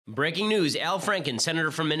Breaking news, Al Franken,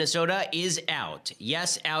 senator from Minnesota, is out.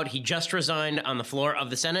 Yes, out. He just resigned on the floor of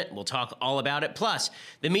the Senate. We'll talk all about it. Plus,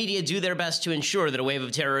 the media do their best to ensure that a wave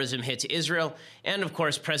of terrorism hits Israel. And, of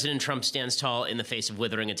course, President Trump stands tall in the face of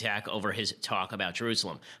withering attack over his talk about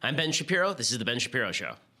Jerusalem. I'm Ben Shapiro. This is The Ben Shapiro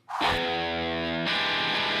Show.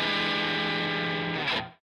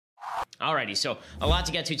 Alrighty, so a lot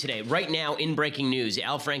to get to today. Right now, in breaking news,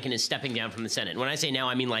 Al Franken is stepping down from the Senate. And when I say now,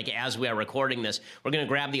 I mean like as we are recording this. We're going to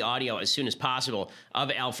grab the audio as soon as possible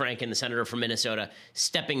of Al Franken, the senator from Minnesota,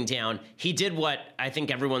 stepping down. He did what I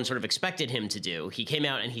think everyone sort of expected him to do. He came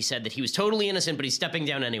out and he said that he was totally innocent, but he's stepping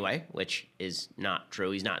down anyway, which is not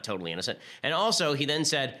true. He's not totally innocent. And also, he then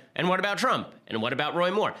said, and what about Trump? And what about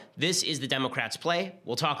Roy Moore? This is the Democrats' play.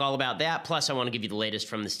 We'll talk all about that. Plus, I want to give you the latest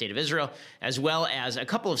from the state of Israel, as well as a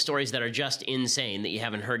couple of stories that are just insane that you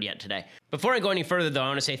haven't heard yet today. Before I go any further, though, I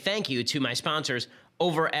want to say thank you to my sponsors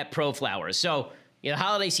over at ProFlowers. So, the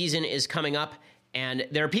holiday season is coming up, and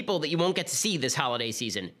there are people that you won't get to see this holiday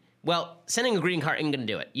season. Well, sending a greeting card isn't going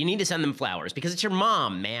to do it. You need to send them flowers because it's your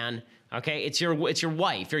mom, man. Okay, it's your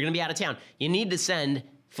wife. You're going to be out of town. You need to send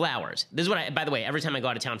flowers. This is what by the way, every time I go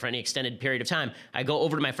out of town for any extended period of time, I go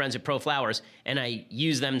over to my friends at Pro Flowers and I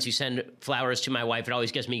use them to send flowers to my wife. It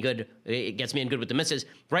always gets me good. It gets me in good with the missus.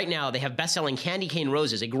 Right now, they have best-selling candy cane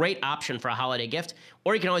roses, a great option for a holiday gift.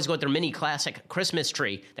 Or you can always go with their mini classic Christmas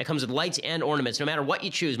tree that comes with lights and ornaments. No matter what you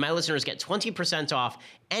choose, my listeners get 20% off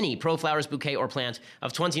any Pro Flowers bouquet or plant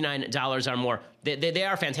of $29 or more. They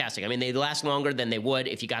are fantastic. I mean, they last longer than they would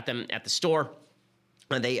if you got them at the store.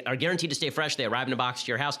 They are guaranteed to stay fresh. They arrive in a box to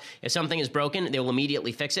your house. If something is broken, they will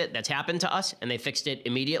immediately fix it. That's happened to us, and they fixed it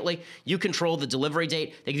immediately. You control the delivery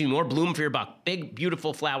date. They give you more bloom for your buck. Big,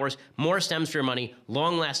 beautiful flowers, more stems for your money,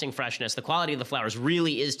 long-lasting freshness. The quality of the flowers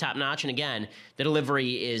really is top-notch, and again, the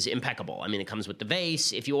delivery is impeccable. I mean, it comes with the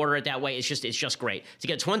vase. If you order it that way, it's just great. To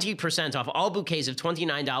get 20% off all bouquets of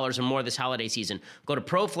 $29 or more this holiday season, go to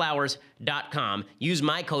proflowers.com. Use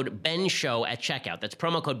my code BENSHOW at checkout. That's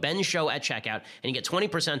promo code BENSHOW at checkout, and you get 20%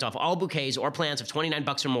 off all bouquets or plants of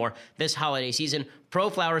 $29 or more this holiday season.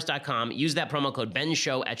 Proflowers.com. Use that promo code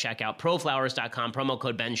BENSHOW at checkout. Proflowers.com, promo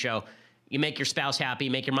code BENSHOW. You make your spouse happy,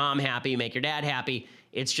 make your mom happy, make your dad happy.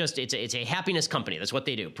 It's a happiness company. That's what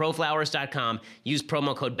they do. Proflowers.com. Use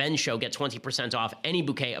promo code BENSHOW. Get 20% off any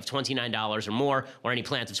bouquet of $29 or more, or any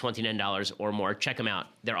plant of $29 or more. Check them out.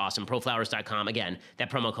 They're awesome. Proflowers.com. Again, that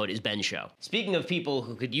promo code is BENSHOW. Speaking of people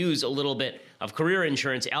who could use a little bit of career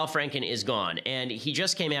insurance, Al Franken is gone. And he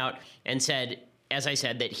just came out and said, as I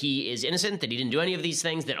said, that he is innocent, that he didn't do any of these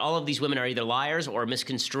things, that all of these women are either liars or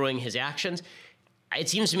misconstruing his actions. It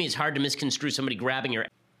seems to me it's hard to misconstrue somebody grabbing your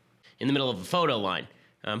in the middle of a photo line.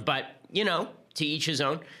 But, you know, to each his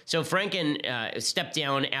own. So Franken stepped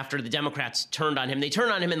down after the Democrats turned on him. They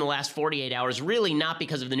turned on him in the last 48 hours, really not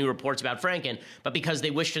because of the new reports about Franken, but because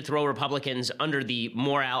they wished to throw Republicans under the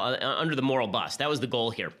moral bus. That was the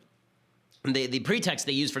goal here. The pretext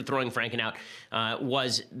they used for throwing Franken out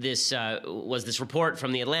was this report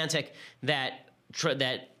from The Atlantic that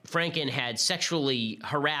Franken had sexually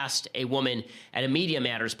harassed a woman at a Media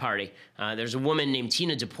Matters party. There's a woman named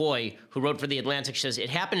Tina DuPoy who wrote for The Atlantic. She says, it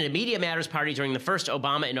happened at a Media Matters party during the first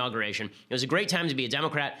Obama inauguration. It was a great time to be a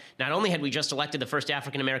Democrat. Not only had we just elected the first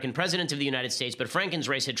African-American president of the United States, but Franken's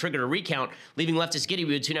race had triggered a recount, leaving leftists giddy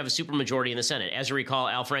we would soon have a supermajority in the Senate. As you recall,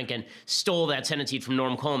 Al Franken stole that Senate seat from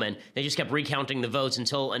Norm Coleman. They just kept recounting the votes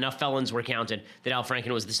until enough felons were counted that Al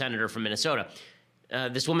Franken was the senator from Minnesota.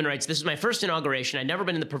 This woman writes, this is my first inauguration. I'd never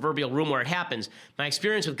been in the proverbial room where it happens. My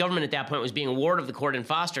experience with government at that point was being a ward of the court in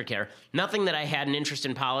foster care. Noting that I had an interest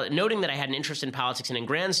in politics and in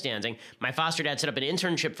grandstanding, my foster dad set up an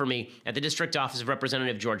internship for me at the district office of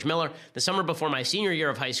Representative George Miller. The summer before my senior year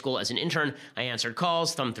of high school, as an intern, I answered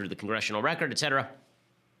calls, thumbed through the congressional record, etc.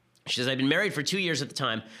 She says, I've been married for 2 years at the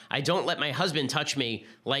time. I don't let my husband touch me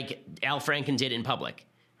like Al Franken did in public.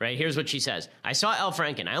 Right, here's what she says. I saw Al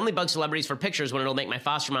Franken. I only bug celebrities for pictures when it'll make my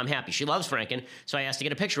foster mom happy. She loves Franken, so I asked to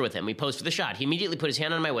get a picture with him. We posed for the shot. He immediately put his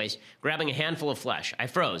hand on my waist, grabbing a handful of flesh. I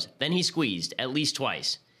froze. Then he squeezed, at least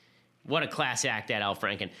twice. What a class act, that Al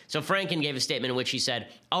Franken. So Franken gave a statement in which he said,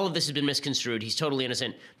 all of this has been misconstrued. He's totally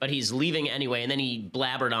innocent, but he's leaving anyway. And then he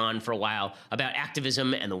blabbered on for a while about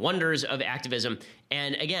activism and the wonders of activism.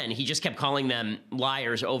 And again, he just kept calling them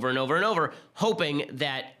liars over and over and over, hoping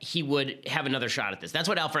that he would have another shot at this. That's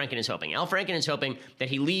what Al Franken is hoping. Al Franken is hoping that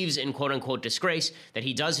he leaves in quote-unquote disgrace, that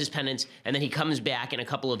he does his penance, and then he comes back in a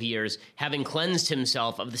couple of years, having cleansed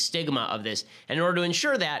himself of the stigma of this. And in order to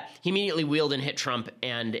ensure that, he immediately wheeled and hit Trump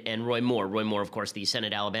and Roy Moore. Roy Moore, of course, the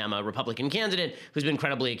Senate Alabama Republican candidate who's been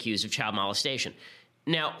credibly accused of child molestation.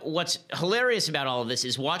 Now, what's hilarious about all of this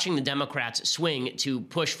is watching the Democrats swing to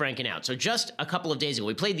push Franken out. So just a couple of days ago,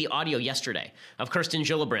 we played the audio yesterday of Kirsten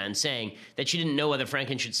Gillibrand saying that she didn't know whether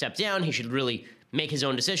Franken should step down. He should really make his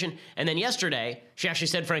own decision. And then yesterday, she actually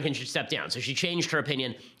said Franken should step down. So she changed her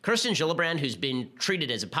opinion. Kirsten Gillibrand, who's been treated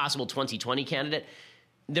as a possible 2020 candidate,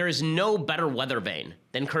 there is no better weather vane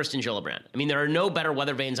than Kirsten Gillibrand. I mean, there are no better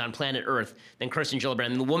weather vanes on planet Earth than Kirsten Gillibrand.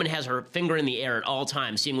 And the woman has her finger in the air at all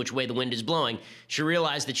times, seeing which way the wind is blowing. She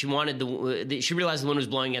realized that she realized the wind was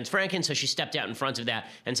blowing against Franken, so she stepped out in front of that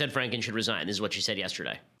and said Franken should resign. This is what she said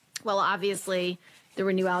yesterday. Well, obviously, there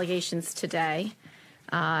were new allegations today,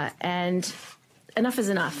 and enough is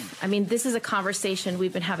enough. I mean, this is a conversation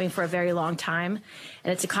we've been having for a very long time,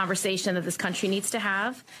 and it's a conversation that this country needs to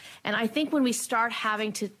have. And I think when we start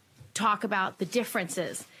having to talk about the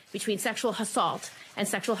differences between sexual assault and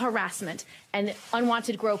sexual harassment and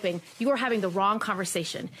unwanted groping, you are having the wrong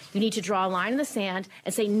conversation. You need to draw a line in the sand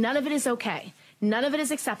and say none of it is okay, none of it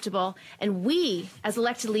is acceptable, and we, as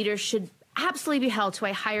elected leaders, should absolutely be held to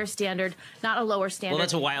a higher standard, not a lower standard. Well,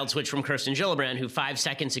 that's a wild switch from Kirsten Gillibrand, who 5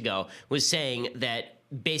 seconds ago was saying that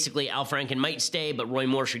basically Al Franken might stay, but Roy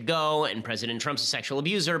Moore should go, and President Trump's a sexual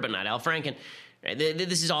abuser, but not Al Franken.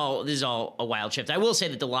 This is all a wild shift. I will say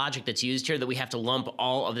that the logic that's used here, that we have to lump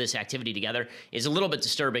all of this activity together, is a little bit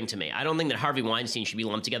disturbing to me. I don't think that Harvey Weinstein should be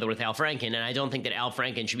lumped together with Al Franken, and I don't think that Al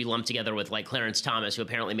Franken should be lumped together with, like, Clarence Thomas, who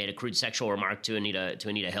apparently made a crude sexual remark to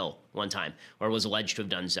Anita Hill one time, or was alleged to have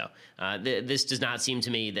done so. This does not seem to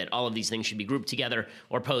me that all of these things should be grouped together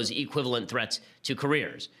or pose equivalent threats to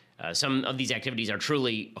careers. Some of these activities are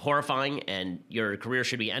truly horrifying, and your career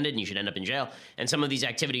should be ended, and you should end up in jail. And some of these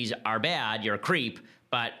activities are bad. You're a creep,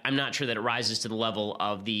 but I'm not sure that it rises to the level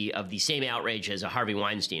of the same outrage as a Harvey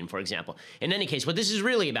Weinstein, for example. In any case, what this is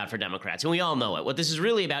really about for Democrats, and we all know it, what this is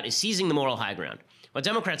really about is seizing the moral high ground. What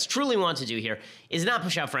Democrats truly want to do here is not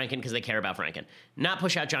push out Franken because they care about Franken, not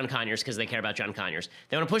push out John Conyers because they care about John Conyers.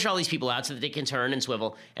 They want to push all these people out so that they can turn and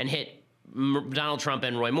swivel and hit Donald Trump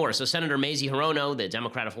and Roy Moore. So Senator Mazie Hirono, the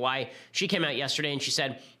Democrat of Hawaii, she came out yesterday and she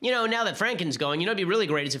said, now that Franken's going, it'd be really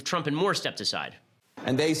great is if Trump and Moore stepped aside.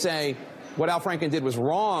 And they say what Al Franken did was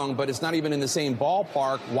wrong, but it's not even in the same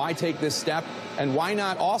ballpark. Why take this step? And why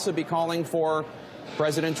not also be calling for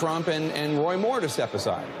President Trump and Roy Moore to step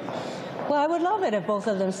aside? Well, I would love it if both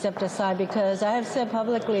of them stepped aside, because I have said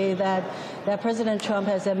publicly that President Trump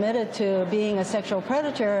has admitted to being a sexual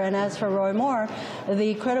predator, and as for Roy Moore,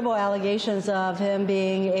 the credible allegations of him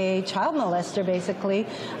being a child molester, basically,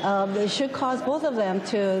 should cause both of them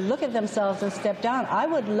to look at themselves and step down. I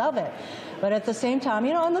would love it. But at the same time,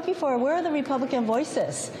 I'm looking for where are the Republican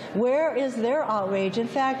voices? Where is their outrage? In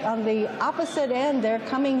fact, on the opposite end, they're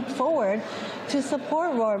coming forward to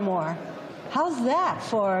support Roy Moore. How's that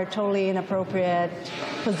for totally inappropriate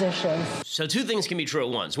positions? So 2 things can be true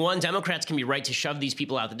at once. 1, Democrats can be right to shove these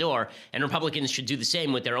people out the door, and Republicans should do the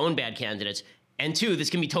same with their own bad candidates. And 2, this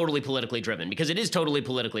can be totally politically driven, because it is totally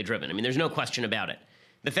politically driven. I mean, there's no question about it.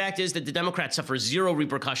 The fact is that the Democrats suffer 0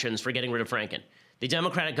 repercussions for getting rid of Franken. The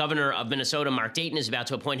Democratic governor of Minnesota, Mark Dayton, is about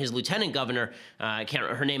to appoint his lieutenant governor.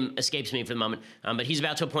 Her name escapes me for the moment, but he's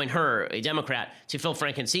about to appoint her, a Democrat, to fill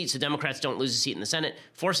Franken's seat so Democrats don't lose a seat in the Senate.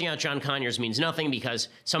 Forcing out John Conyers means nothing because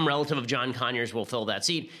some relative of John Conyers will fill that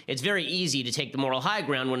seat. It's very easy to take the moral high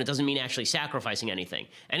ground when it doesn't mean actually sacrificing anything.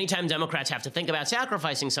 Anytime Democrats have to think about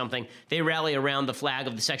sacrificing something, they rally around the flag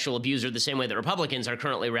of the sexual abuser the same way that Republicans are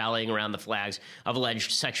currently rallying around the flags of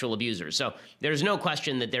alleged sexual abusers. So there's no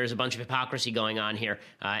question that there's a bunch of hypocrisy going on here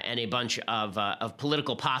and a bunch of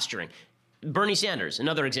political posturing. Bernie Sanders,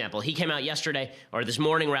 another example. He came out yesterday, or this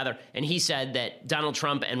morning rather, and he said that Donald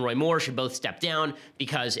Trump and Roy Moore should both step down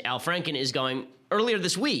because Al Franken is going. Earlier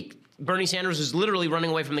this week, Bernie Sanders was literally running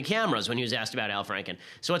away from the cameras when he was asked about Al Franken.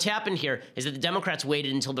 So what's happened here is that the Democrats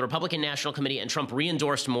waited until the Republican National Committee and Trump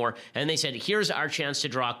re-endorsed Moore, and they said, here's our chance to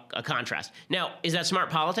draw a contrast. Now, is that smart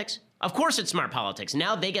politics? Of course it's smart politics.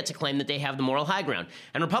 Now they get to claim that they have the moral high ground.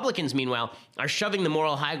 And Republicans, meanwhile, are shoving the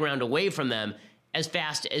moral high ground away from them as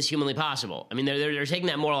fast as humanly possible. I mean, they're taking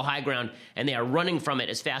that moral high ground and they are running from it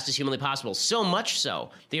as fast as humanly possible. So much so,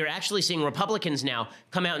 they are actually seeing Republicans now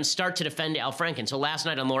come out and start to defend Al Franken. So last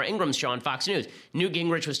night on Laura Ingram's show on Fox News, Newt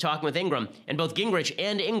Gingrich was talking with Ingram, and both Gingrich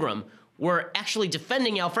and Ingram were actually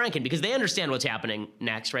defending Al Franken because they understand what's happening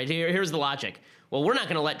next, right? Here's the logic. Well, we're not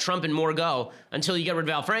going to let Trump and Moore go until you get rid of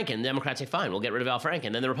Al Franken. The Democrats say, fine, we'll get rid of Al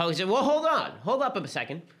Franken. Then the Republicans say, well, hold up a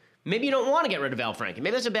second. Maybe you don't want to get rid of Al Franken.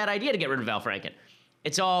 Maybe that's a bad idea to get rid of Al Franken.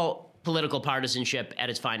 It's all political partisanship at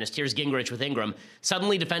its finest. Here's Gingrich with Ingram,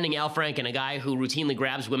 suddenly defending Al Franken, a guy who routinely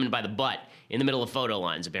grabs women by the butt in the middle of photo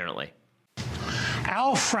lines, apparently.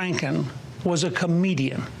 Al Franken was a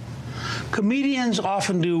comedian. Comedians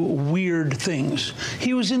often do weird things.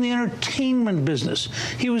 He was in the entertainment business.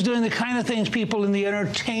 He was doing the kind of things people in the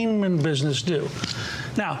entertainment business do.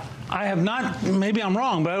 Now, I have not, maybe I'm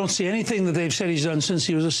wrong, but I don't see anything that they've said he's done since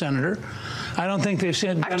he was a senator. I don't think they've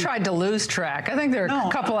said... I've tried to lose track. I think there are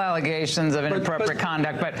a couple allegations of inappropriate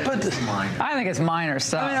conduct, but I think it's minor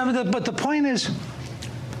stuff. But the point is,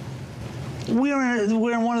 we're in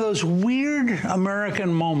one of those weird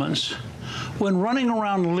American moments when running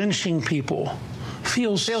around lynching people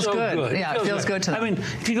feels so good. Yeah, it feels good to them. I mean,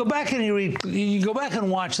 if you go back and you go back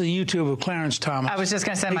and watch the YouTube of Clarence Thomas. I was just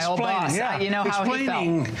going to say, my old boss. You know how he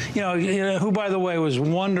felt. Who, by the way, was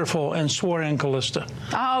wonderful and swore in Callista.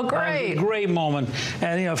 Oh, great! Great moment,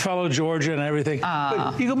 and fellow Georgia and everything.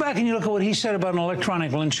 But you go back and you look at what he said about an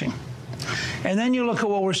electronic lynching. And then you look at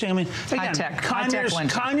what we're saying. I mean, again,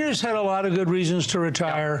 Conyers had a lot of good reasons to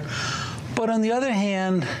retire, but on the other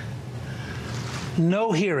hand,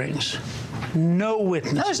 no hearings. No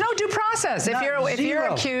witness. No, there's no due process. If you're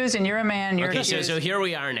accused and you're a man, you're accused. So here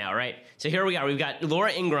we are now, right? So here we are. We've got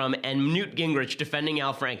Laura Ingraham and Newt Gingrich defending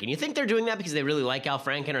Al Franken. You think they're doing that because they really like Al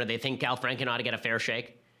Franken, or they think Al Franken ought to get a fair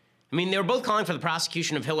shake? I mean, they were both calling for the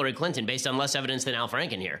prosecution of Hillary Clinton based on less evidence than Al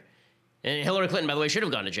Franken here. And Hillary Clinton, by the way, should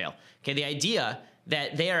have gone to jail. Okay, the idea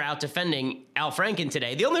that they are out defending Al Franken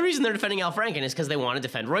today, the only reason they're defending Al Franken is because they want to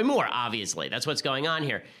defend Roy Moore, obviously. That's what's going on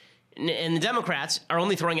here. And the Democrats are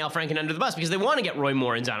only throwing Al Franken under the bus because they want to get Roy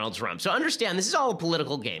Moore and Donald Trump. So understand, this is all a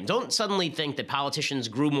political game. Don't suddenly think that politicians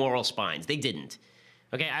grew moral spines. They didn't.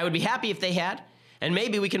 Okay, I would be happy if they had, and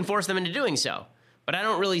maybe we can force them into doing so. But I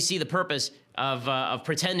don't really see the purpose of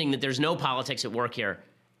pretending that there's no politics at work here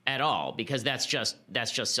at all, because that's just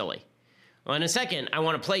silly. Well, in a second, I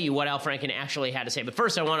want to play you what Al Franken actually had to say. But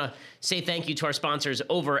first, I want to say thank you to our sponsors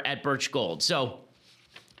over at Birch Gold. So,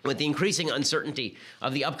 with the increasing uncertainty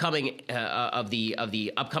of the upcoming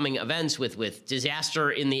upcoming events, with disaster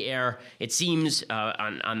in the air, it seems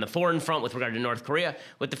on the foreign front with regard to North Korea,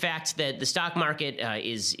 with the fact that the stock market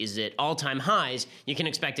is at all-time highs, you can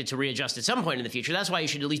expect it to readjust at some point in the future. That's why you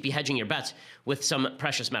should at least be hedging your bets with some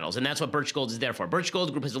precious metals, and that's what Birch Gold is there for. Birch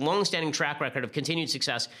Gold Group has a long-standing track record of continued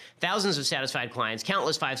success, thousands of satisfied clients,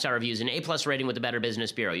 countless 5-star reviews, and A+ rating with the Better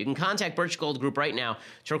Business Bureau. You can contact Birch Gold Group right now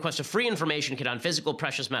to request a free information kit on physical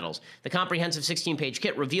precious metals. The comprehensive 16-page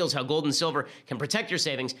kit reveals how gold and silver can protect your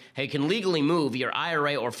savings, how you can legally move your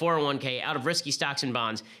IRA or 401k out of risky stocks and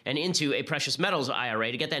bonds and into a precious metals IRA.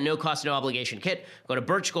 To get that no-cost, no-obligation kit, go to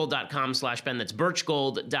birchgold.com/Ben. That's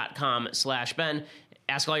birchgold.com/Ben.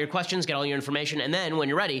 Ask all your questions, get all your information, and then when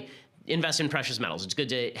you're ready, invest in precious metals. It's good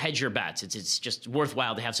to hedge your bets. It's just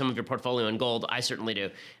worthwhile to have some of your portfolio in gold. I certainly do.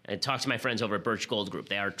 Talk to my friends over at Birch Gold Group.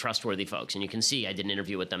 They are trustworthy folks, and you can see I did an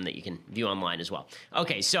interview with them that you can view online as well.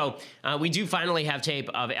 Okay, so we do finally have tape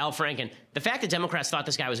of Al Franken. The fact that Democrats thought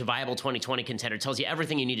this guy was a viable 2020 contender tells you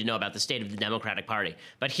everything you need to know about the state of the Democratic Party.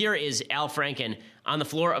 But here is Al Franken on the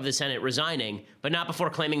floor of the Senate resigning, but not before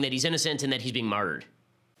claiming that he's innocent and that he's being martyred.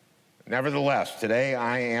 Nevertheless, today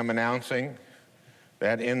I am announcing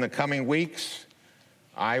that in the coming weeks,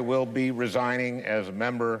 I will be resigning as a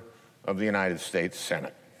member of the United States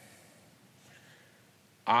Senate.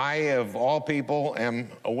 I, of all people, am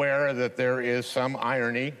aware that there is some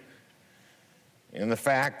irony in the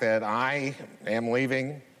fact that I am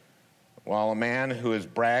leaving while a man who has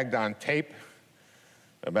bragged on tape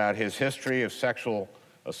about his history of sexual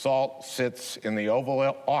assault sits in the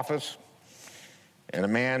Oval Office, and a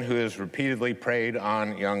man who has repeatedly preyed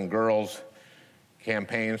on young girls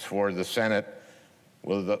campaigns for the Senate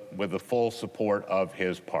with the full support of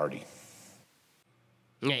his party.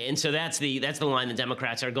 Okay, and so that's the line the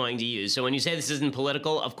Democrats are going to use. So when you say this isn't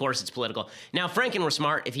political, of course it's political. Now, Franken was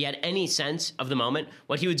smart. If he had any sense of the moment,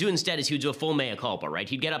 what he would do instead is he would do a full mea culpa, right?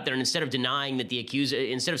 He'd get up there and instead of denying that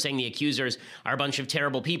instead of saying the accusers are a bunch of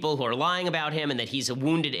terrible people who are lying about him and that he's a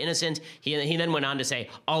wounded innocent, he then went on to say,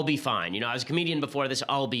 I'll be fine. You know, I was a comedian before this,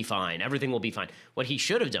 I'll be fine. Everything will be fine. What he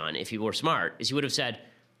should have done, if he were smart, is he would have said,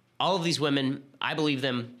 all of these women, I believe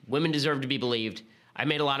them. Women deserve to be believed. I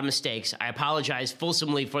made a lot of mistakes. I apologize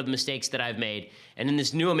fulsomely for the mistakes that I've made. And in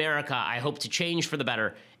this new America, I hope to change for the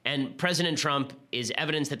better. And President Trump is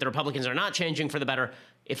evidence that the Republicans are not changing for the better.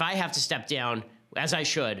 If I have to step down, as I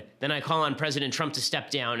should, then I call on President Trump to step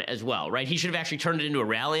down as well, right? He should have actually turned it into a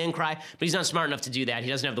rallying cry, but he's not smart enough to do that. He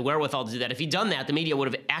doesn't have the wherewithal to do that. If he'd done that, the media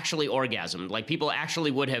would have actually orgasmed. Like, people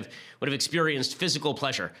actually would have experienced physical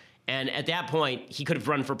pleasure. And at that point, he could have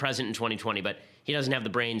run for president in 2020, but he doesn't have the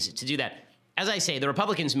brains to do that. As I say, the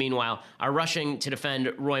Republicans, meanwhile, are rushing to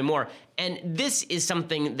defend Roy Moore. And this is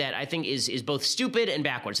something that I think is both stupid and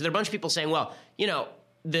backwards. So there are a bunch of people saying, well, you know,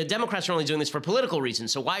 the Democrats are only doing this for political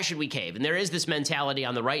reasons, so why should we cave? And there is this mentality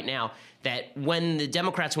on the right now that when the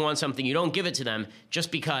Democrats want something, you don't give it to them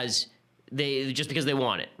just because they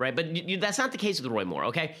want it, right? But that's not the case with Roy Moore,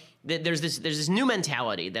 okay? There's this new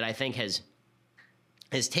mentality that I think has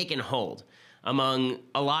taken hold among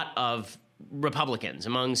a lot of Republicans,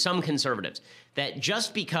 among some conservatives, that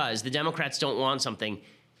just because the Democrats don't want something,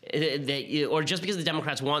 or just because the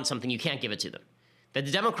Democrats want something, you can't give it to them. That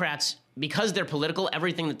the Democrats, because they're political,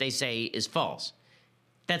 everything that they say is false.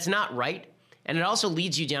 That's not right, and it also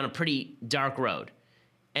leads you down a pretty dark road.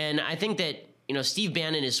 And I think that, Steve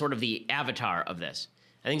Bannon is sort of the avatar of this.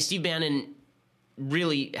 I think Steve Bannon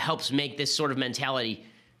really helps make this sort of mentality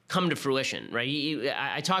come to fruition, right?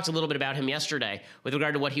 I talked a little bit about him yesterday with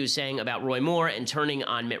regard to what he was saying about Roy Moore and turning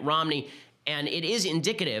on Mitt Romney, and it is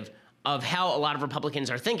indicative of how a lot of Republicans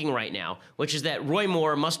are thinking right now, which is that Roy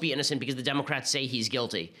Moore must be innocent because the Democrats say he's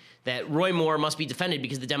guilty, that Roy Moore must be defended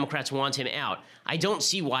because the Democrats want him out. I don't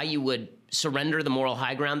see why you would surrender the moral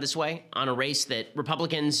high ground this way on a race that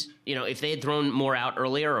Republicans, if they had thrown Moore out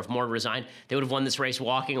earlier or if Moore resigned, they would have won this race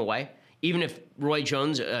walking away. Even if Doug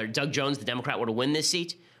Jones, the Democrat, were to win this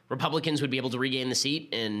seat, Republicans would be able to regain the seat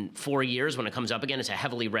in 4 years when it comes up again. It's a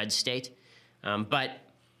heavily red state. But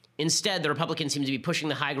instead, the Republicans seem to be pushing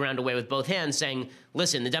the high ground away with both hands, saying,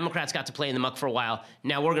 listen, the Democrats got to play in the muck for a while.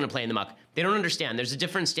 Now we're going to play in the muck. They don't understand. There's a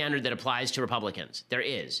different standard that applies to Republicans. There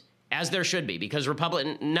is, as there should be, because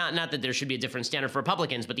not that there should be a different standard for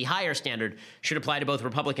Republicans, but the higher standard should apply to both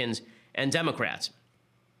Republicans and Democrats.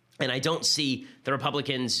 And I don't see the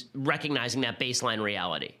Republicans recognizing that baseline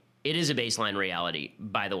reality. It is a baseline reality,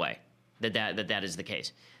 by the way, that is the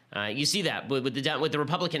case. You see that with the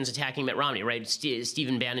Republicans attacking Mitt Romney, right?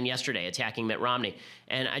 Stephen Bannon yesterday attacking Mitt Romney.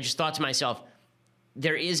 And I just thought to myself,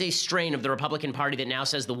 there is a strain of the Republican Party that now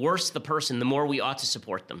says the worse the person, the more we ought to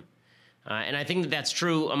support them. And I think that's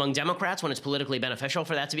true among Democrats when it's politically beneficial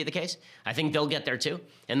for that to be the case. I think they'll get there too,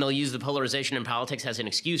 and they'll use the polarization in politics as an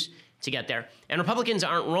excuse to get there. And Republicans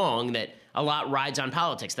aren't wrong that a lot rides on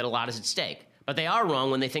politics, that a lot is at stake. But they are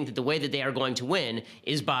wrong when they think that the way that they are going to win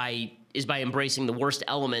is by embracing the worst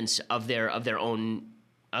elements of their own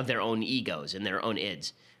egos and their own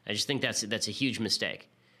ids. I just think that's a huge mistake.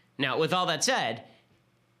 Now, with all that said,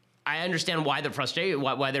 I understand why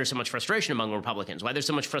there's so much frustration among Republicans, why there's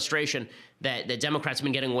so much frustration that Democrats have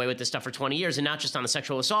been getting away with this stuff for 20 years, and not just on the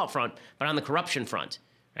sexual assault front, but on the corruption front.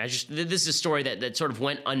 This is a story that sort of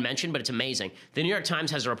went unmentioned, but it's amazing. The New York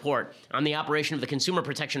Times has a report on the operation of the Consumer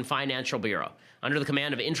Protection Financial Bureau under the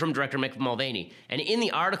command of Interim Director Mick Mulvaney. And in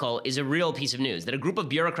the article is a real piece of news that a group of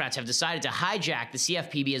bureaucrats have decided to hijack the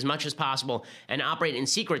CFPB as much as possible and operate in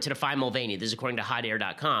secret to defy Mulvaney. This is according to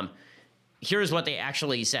hotair.com. Here's what they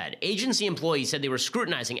actually said. Agency employees said they were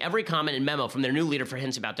scrutinizing every comment and memo from their new leader for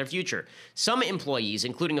hints about their future. Some employees,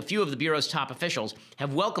 including a few of the Bureau's top officials,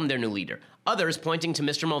 have welcomed their new leader. Others, pointing to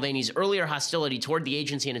Mr. Mulvaney's earlier hostility toward the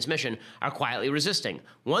agency and its mission, are quietly resisting.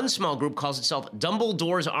 One small group calls itself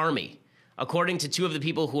Dumbledore's Army, according to two of the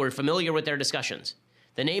people who are familiar with their discussions.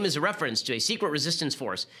 The name is a reference to a secret resistance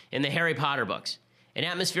force in the Harry Potter books. An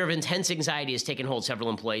atmosphere of intense anxiety has taken hold, several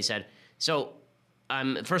employees said. So,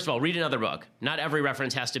 first of all, read another book. Not every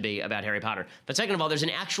reference has to be about Harry Potter. But second of all, there's an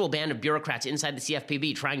actual band of bureaucrats inside the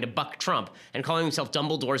CFPB trying to buck Trump and calling themselves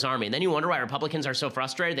Dumbledore's Army. And then you wonder why Republicans are so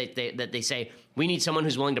frustrated that they say, we need someone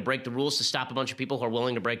who's willing to break the rules to stop a bunch of people who are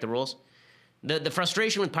willing to break the rules. The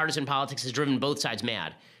frustration with partisan politics has driven both sides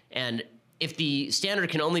mad. And if the standard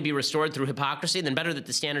can only be restored through hypocrisy, then better that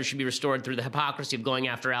the standard should be restored through the hypocrisy of going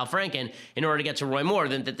after Al Franken in order to get to Roy Moore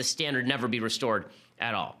than that the standard never be restored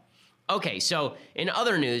at all. Okay, so in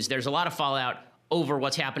other news, there's a lot of fallout over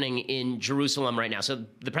what's happening in Jerusalem right now. So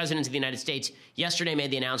the President of the United States yesterday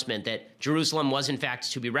made the announcement that Jerusalem was in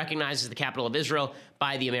fact to be recognized as the capital of Israel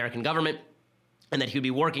by the American government, and that he would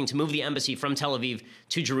be working to move the embassy from Tel Aviv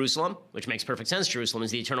to Jerusalem, which makes perfect sense. Jerusalem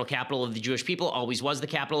is the eternal capital of the Jewish people, always was the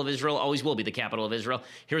capital of Israel, always will be the capital of Israel.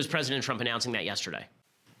 Here was President Trump announcing that yesterday.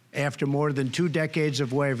 After more than 2 decades of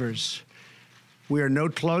waivers, we are no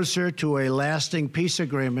closer to a lasting peace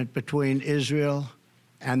agreement between Israel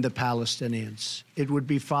and the Palestinians. It would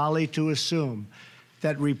be folly to assume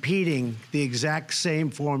that repeating the exact same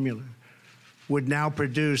formula would now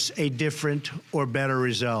produce a different or better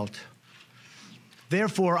result.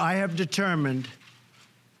 Therefore, I have determined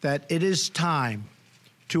that it is time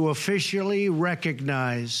to officially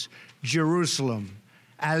recognize Jerusalem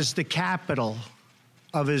as the capital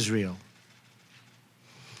of Israel.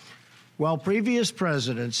 While previous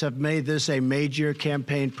presidents have made this a major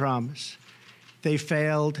campaign promise, they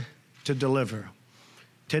failed to deliver.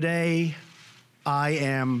 Today, I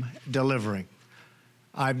am delivering.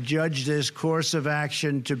 I've judged this course of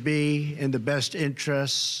action to be in the best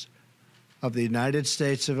interests of the United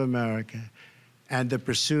States of America and the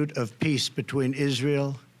pursuit of peace between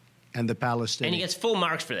Israel and the Palestinians. And he gets full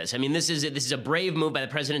marks for this. I mean, this is a brave move by the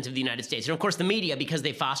President of the United States. And, of course, the media, because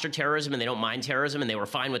they foster terrorism and they don't mind terrorism and they were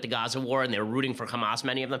fine with the Gaza war and they were rooting for Hamas,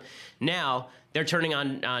 many of them, now they're turning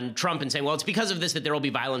on Trump and saying, well, it's because of this that there will be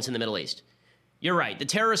violence in the Middle East. You're right. The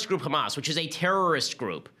terrorist group Hamas, which is a terrorist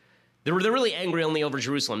group, they're really angry only over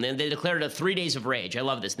Jerusalem. They declared it 3 days of rage. I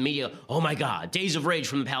love this. The media, oh, my God, days of rage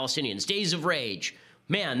from the Palestinians, days of rage.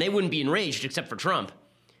 Man, they wouldn't be enraged except for Trump.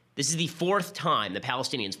 This is the fourth time the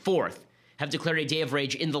Palestinians, have declared a day of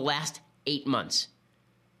rage in the last 8 months.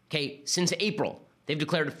 Okay, since April, they've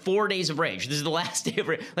declared 4 days of rage. This is the last day of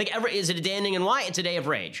rage. Is it a day ending in Y? It's a day of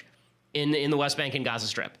rage in the West Bank and Gaza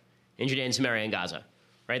Strip, in Judea and Samaria and Gaza.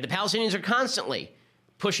 Right? The Palestinians are constantly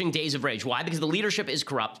pushing days of rage. Why? Because the leadership is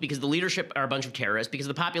corrupt, because the leadership are a bunch of terrorists, because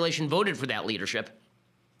the population voted for that leadership,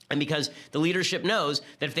 and because the leadership knows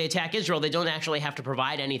that if they attack Israel, they don't actually have to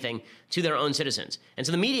provide anything to their own citizens. And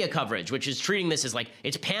so the media coverage, which is treating this as like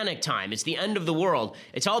it's panic time, it's the end of the world,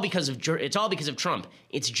 it's all because of Trump.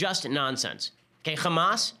 It's just nonsense. Okay,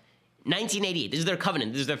 Hamas, 1988, this is their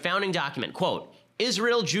covenant, this is their founding document, quote,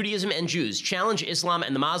 Israel, Judaism, and Jews challenge Islam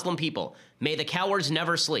and the Muslim people. May the cowards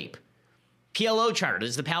never sleep. PLO charter, this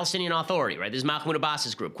is the Palestinian Authority, right? This is Mahmoud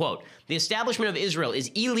Abbas's group. Quote, the establishment of Israel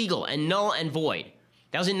is illegal and null and void.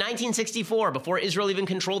 That was in 1964, before Israel even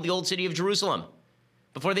controlled the old city of Jerusalem,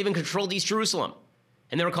 before they even controlled East Jerusalem.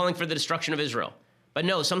 And they were calling for the destruction of Israel. But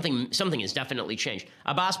no, something has definitely changed.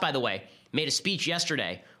 Abbas, by the way, made a speech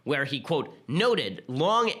yesterday where he, quote, noted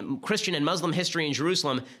long Christian and Muslim history in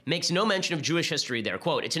Jerusalem makes no mention of Jewish history there.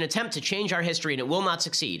 Quote, it's an attempt to change our history and it will not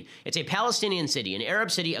succeed. It's a Palestinian city, an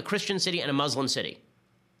Arab city, a Christian city, and a Muslim city.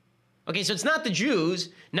 Okay, so it's not the Jews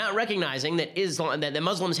not recognizing that that the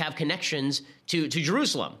Muslims have connections to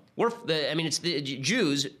Jerusalem. It's the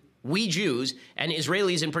Jews, we Jews, and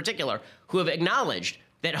Israelis in particular, who have acknowledged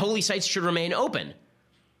that holy sites should remain open.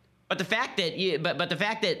 But the fact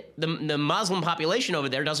that the Muslim population over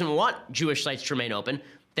there doesn't want Jewish sites to remain open,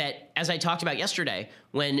 that, as I talked about yesterday,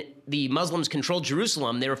 when the Muslims controlled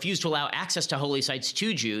Jerusalem, they refused to allow access to holy sites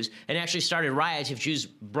to Jews and actually started riots if Jews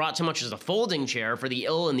brought so much as a folding chair for the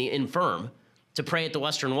ill and the infirm to pray at the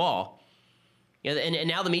Western Wall. And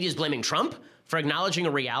now the media is blaming Trump for acknowledging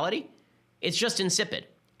a reality. It's just insipid.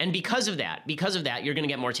 And because of that, you're going to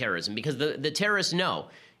get more terrorism, because the terrorists know.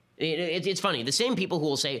 It's funny. The same people who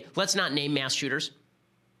will say, let's not name mass shooters.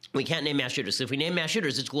 We can't name mass shooters. So if we name mass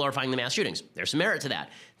shooters, it's glorifying the mass shootings. There's some merit to that.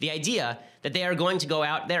 The idea that they are going to go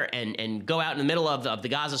out there and go out in the middle of the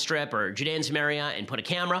Gaza Strip or Judea and Samaria and put a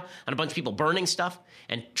camera on a bunch of people burning stuff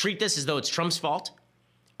and treat this as though it's Trump's fault,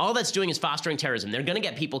 all that's doing is fostering terrorism. They're going to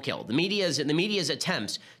get people killed. The media's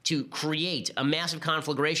attempts to create a massive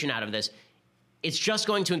conflagration out of this, it's just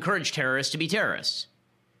going to encourage terrorists to be terrorists.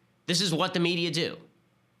 This is what the media do.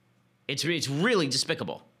 It's really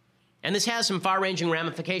despicable. And this has some far-ranging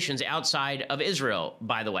ramifications outside of Israel,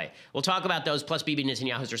 by the way. We'll talk about those, plus Bibi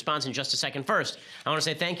Netanyahu's response in just a second. First, I want to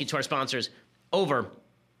say thank you to our sponsors over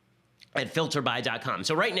at filterby.com.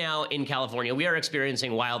 So right now in California, we are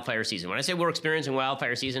experiencing wildfire season. When I say we're experiencing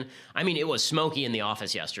wildfire season, I mean it was smoky in the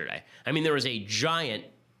office yesterday. I mean, there was a giant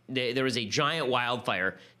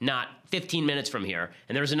wildfire not 15 minutes from here,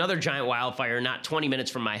 and there was another giant wildfire not 20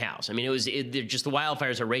 minutes from my house. I mean, just the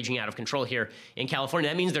wildfires are raging out of control here in California.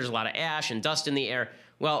 That means there's a lot of ash and dust in the air.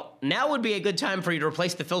 Well, now would be a good time for you to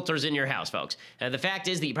replace the filters in your house, folks. The fact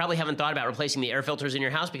is that you probably haven't thought about replacing the air filters in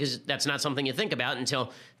your house because that's not something you think about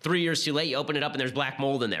until 3 years too late. You open it up and there's black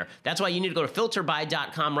mold in there. That's why you need to go to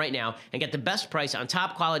filterby.com right now and get the best price on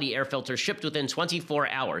top quality air filters shipped within 24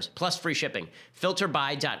 hours, plus free shipping.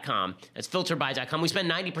 Filterby.com. That's filterby.com. We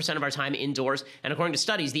spend 90% of our time indoors, and according to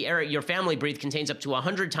studies, the air your family breathes contains up to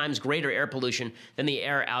 100 times greater air pollution than the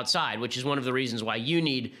air outside, which is one of the reasons why you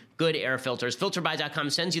need good air filters. Filterby.com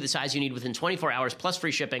sends you the size you need within 24 hours, plus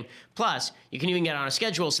free shipping. Plus, you can even get on a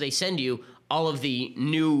schedule, so they send you all of the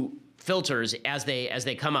new filters as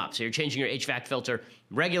they come up. So you're changing your HVAC filter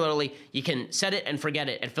regularly. You can set it and forget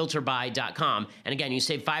it at filterby.com. And again, you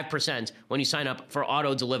save 5% when you sign up for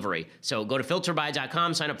auto delivery. So go to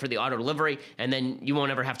filterby.com, sign up for the auto delivery, and then you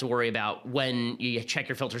won't ever have to worry about when you check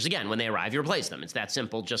your filters again. When they arrive, you replace them. It's that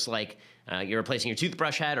simple, just like you're replacing your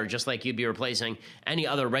toothbrush head, or just like you'd be replacing any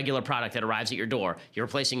other regular product that arrives at your door. You're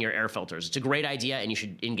replacing your air filters. It's a great idea, and you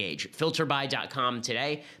should engage. Filterby.com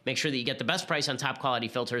today. Make sure that you get the best price on top quality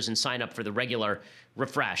filters and sign up for the regular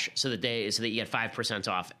refresh so that you get 5%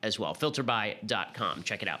 off as well. Filterby.com.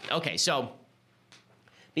 Check it out. Okay, so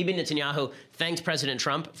Bibi Netanyahu thanked President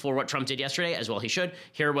Trump for what Trump did yesterday, as well he should.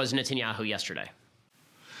 Here was Netanyahu yesterday.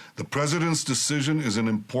 The president's decision is an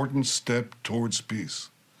important step towards peace,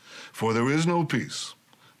 for there is no peace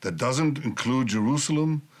that doesn't include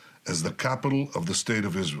Jerusalem as the capital of the state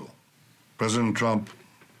of Israel. President Trump,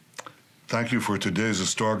 thank you for today's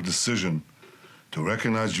historic decision to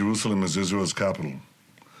recognize Jerusalem as Israel's capital.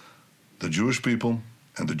 The Jewish people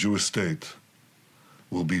and the Jewish state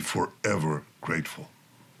will be forever grateful.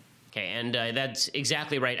 Okay, and that's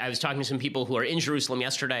exactly right. I was talking to some people who are in Jerusalem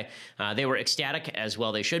yesterday. They were ecstatic, as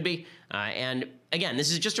well they should be. And again, this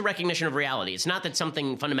is just a recognition of reality. It's not that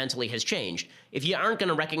something fundamentally has changed. If you aren't going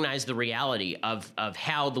to recognize the reality of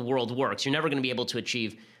how the world works, you're never going to be able to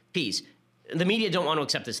achieve peace. The media don't want to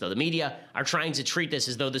accept this, though. The media are trying to treat this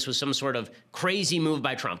as though this was some sort of crazy move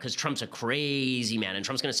by Trump, because Trump's a crazy man, and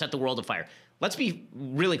Trump's going to set the world afire. Let's be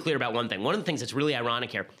really clear about one thing. One of the things that's really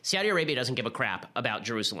ironic here, Saudi Arabia doesn't give a crap about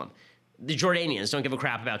Jerusalem. The Jordanians don't give a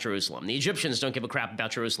crap about Jerusalem. The Egyptians don't give a crap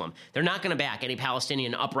about Jerusalem. They're not going to back any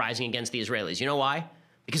Palestinian uprising against the Israelis. You know why?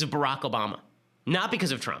 Because of Barack Obama. Not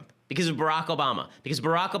because of Trump. Because of Barack Obama. Because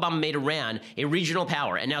Barack Obama made Iran a regional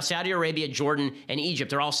power. And now Saudi Arabia, Jordan, and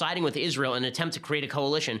Egypt are all siding with Israel in an attempt to create a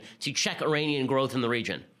coalition to check Iranian growth in the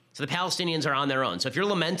region. So the Palestinians are on their own. So if you're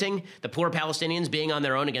lamenting the poor Palestinians being on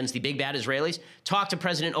their own against the big bad Israelis, talk to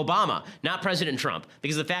President Obama, not President Trump.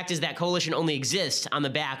 Because the fact is that coalition only exists on the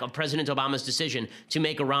back of President Obama's decision to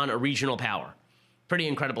make Iran a regional power. Pretty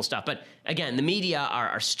incredible stuff. But again, the media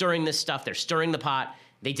are stirring this stuff. They're stirring the pot.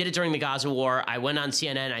 They did it during the Gaza war. I went on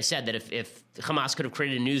CNN. I said that if Hamas could have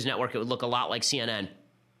created a news network, it would look a lot like CNN.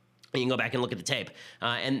 You can go back and look at the tape.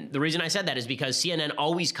 And the reason I said that is because CNN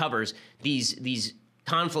always covers these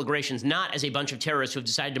conflagrations not as a bunch of terrorists who have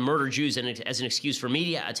decided to murder Jews as an excuse for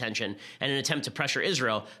media attention and an attempt to pressure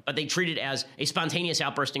Israel, but they treat it as a spontaneous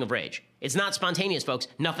outbursting of rage. It's not spontaneous, folks.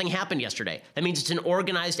 Nothing happened yesterday. That means it's an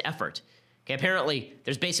organized effort. Okay, apparently,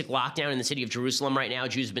 there's basic lockdown in the city of Jerusalem right now.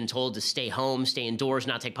 Jews have been told to stay home, stay indoors,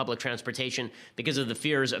 not take public transportation because of the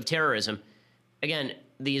fears of terrorism. Again,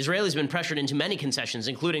 the Israelis have been pressured into many concessions,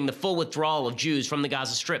 including the full withdrawal of Jews from the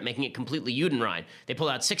Gaza Strip, making it completely Judenrein. They pulled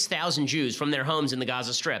out 6,000 Jews from their homes in the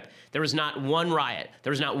Gaza Strip. There was not one riot.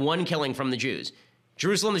 There was not one killing from the Jews.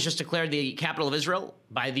 Jerusalem is just declared the capital of Israel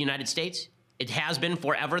by the United States. It has been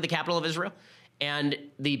forever the capital of Israel. And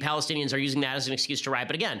the Palestinians are using that as an excuse to riot.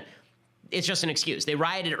 But again, it's just an excuse. They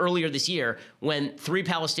rioted earlier this year when 3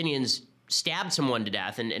 Palestinians stabbed someone to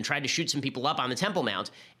death and tried to shoot some people up on the Temple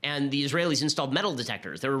Mount, and the Israelis installed metal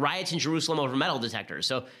detectors. There were riots in Jerusalem over metal detectors.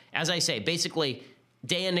 So, as I say, basically,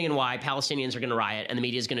 day ending in Y, Palestinians are going to riot, and the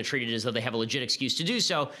media is going to treat it as though they have a legit excuse to do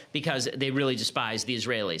so because they really despise the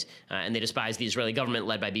Israelis, and they despise the Israeli government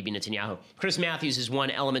led by Bibi Netanyahu. Chris Matthews is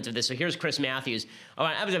one element of this. So here's Chris Matthews. Oh,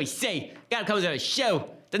 I was going to say, God comes on a show,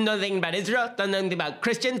 doesn't know anything about Israel, doesn't know anything about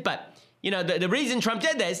Christians, but, you know, the reason Trump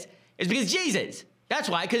did this is because Jesus. That's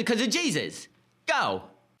why, because of Jesus. Go.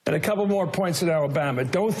 And a couple more points in Alabama.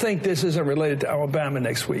 Don't think this isn't related to Alabama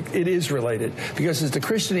next week. It is related because it's the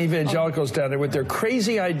Christian evangelicals down there with their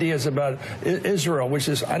crazy ideas about Israel, which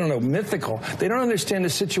is, I don't know, mythical. They don't understand the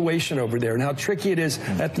situation over there and how tricky it is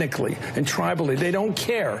ethnically and tribally. They don't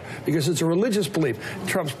care because it's a religious belief.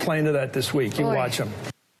 Trump's playing to that this week. You watch him.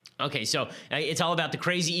 Okay, so it's all about the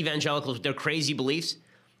crazy evangelicals with their crazy beliefs.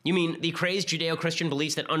 You mean the crazed Judeo-Christian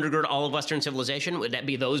beliefs that undergird all of Western civilization? Would that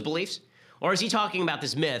be those beliefs? Or is he talking about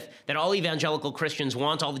this myth that all evangelical Christians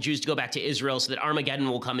want all the Jews to go back to Israel so that Armageddon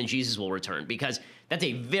will come and Jesus will return? Because that's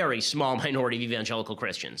a very small minority of evangelical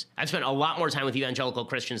Christians. I've spent a lot more time with evangelical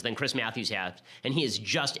Christians than Chris Matthews has, and he is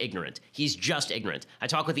just ignorant. He's just ignorant. I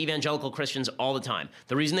talk with evangelical Christians all the time.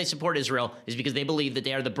 The reason they support Israel is because they believe that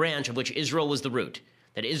they are the branch of which Israel was the root.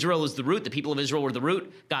 That Israel is the root, the people of Israel were the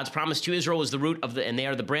root. God's promise to Israel was the root of and they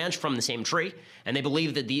are the branch from the same tree. And they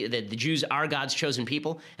believe that the Jews are God's chosen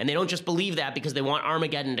people. And they don't just believe that because they want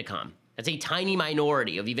Armageddon to come. That's a tiny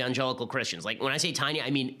minority of evangelical Christians. Like when I say tiny, I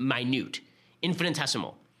mean minute,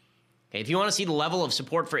 infinitesimal. Okay, if you want to see the level of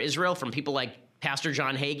support for Israel from people like Pastor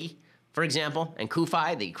John Hagee, for example, and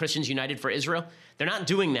Kufi, the Christians United for Israel, they're not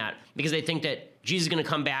doing that because they think that Jesus is going to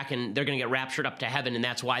come back and they're going to get raptured up to heaven, and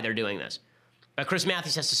that's why they're doing this. But Chris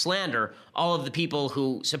Matthews has to slander all of the people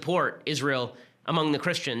who support Israel among the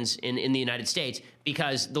Christians in the United States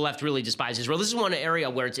because the left really despises Israel. This is one area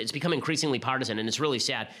where it's become increasingly partisan, and it's really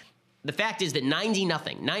sad. The fact is that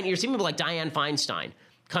 90-0, you're seeing people like Dianne Feinstein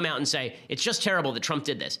come out and say, it's just terrible that Trump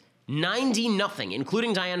did this. 90-0,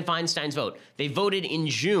 including Dianne Feinstein's vote. They voted in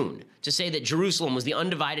June to say that Jerusalem was the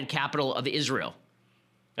undivided capital of Israel.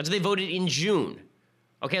 That's what they voted in June.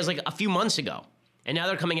 Okay, it was like a few months ago. And now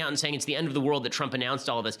they're coming out and saying it's the end of the world that Trump announced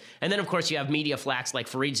all of this. And then, of course, you have media flacks like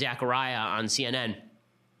Fareed Zakaria on CNN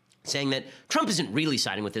saying that Trump isn't really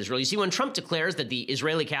siding with Israel. You see, when Trump declares that the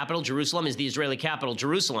Israeli capital, Jerusalem, is the Israeli capital,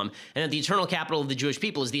 Jerusalem, and that the eternal capital of the Jewish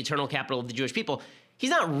people is the eternal capital of the Jewish people,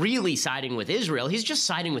 he's not really siding with Israel. He's just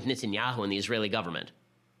siding with Netanyahu and the Israeli government.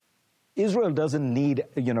 Israel doesn't need,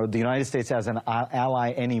 the United States as an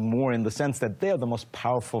ally anymore in the sense that they're the most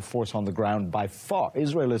powerful force on the ground by far.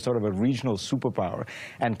 Israel is sort of a regional superpower,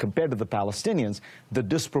 and compared to the Palestinians, the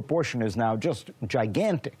disproportion is now just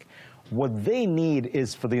gigantic. What they need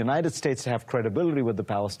is for the United States to have credibility with the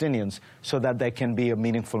Palestinians so that there can be a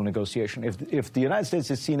meaningful negotiation. If the United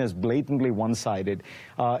States is seen as blatantly one-sided,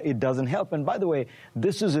 it doesn't help. And by the way,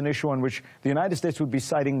 this is an issue on which the United States would be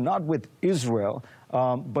siding not with Israel,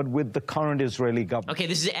 but with the current Israeli government. Okay,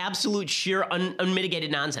 this is absolute sheer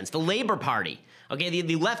unmitigated nonsense. The Labor Party, okay,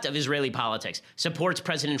 the left of Israeli politics supports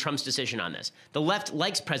President Trump's decision on this. The left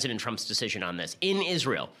likes President Trump's decision on this in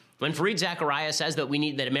Israel. When Fareed Zakaria says that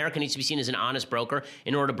that America needs to be seen as an honest broker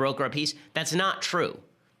in order to broker a peace, that's not true.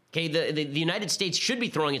 Okay, the United States should be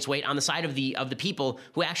throwing its weight on the side of the people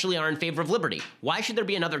who actually are in favor of liberty. Why should there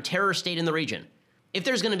be another terror state in the region? If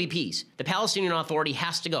there's going to be peace, the Palestinian Authority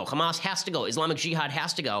has to go, Hamas has to go, Islamic Jihad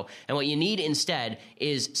has to go, and what you need instead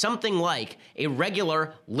is something like a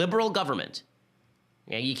regular liberal government.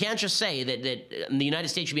 You can't just say that the United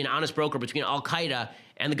States should be an honest broker between al-Qaeda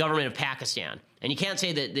and the government of Pakistan. And you can't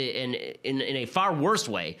say that in a far worse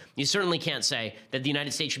way, you certainly can't say that the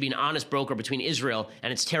United States should be an honest broker between Israel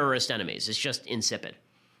and its terrorist enemies. It's just insipid.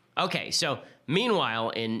 Okay, so meanwhile,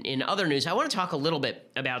 in other news, I want to talk a little bit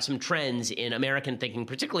about some trends in American thinking,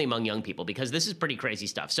 particularly among young people, because this is pretty crazy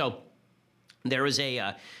stuff. So there's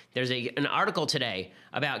an article today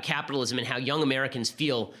about capitalism and how young Americans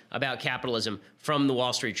feel about capitalism from the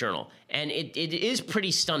Wall Street Journal. And it is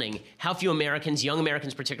pretty stunning how few Americans, young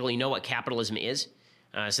Americans particularly, know what capitalism is.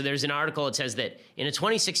 So there's an article that says that in a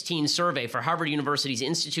 2016 survey for Harvard University's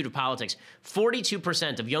Institute of Politics,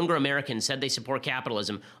 42% of younger Americans said they support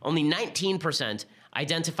capitalism. Only 19%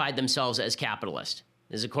 identified themselves as capitalist.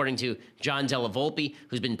 This is according to John Della Volpe,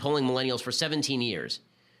 who's been polling millennials for 17 years.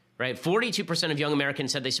 Right? 42% of young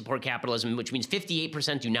Americans said they support capitalism, which means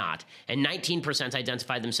 58% do not, and 19%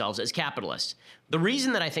 identified themselves as capitalists. The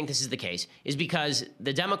reason that I think this is the case is because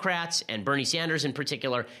the Democrats, and Bernie Sanders in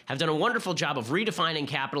particular, have done a wonderful job of redefining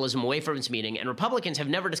capitalism away from its meaning, and Republicans have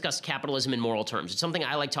never discussed capitalism in moral terms. It's something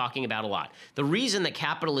I like talking about a lot. The reason that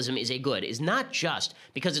capitalism is a good is not just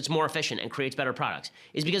because it's more efficient and creates better products,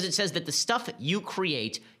 it's because it says that the stuff you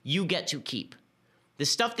create, you get to keep. The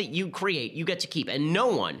stuff that you create, you get to keep, and no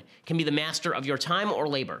one can be the master of your time or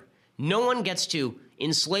labor. No one gets to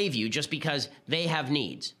enslave you just because they have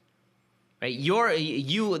needs. Right?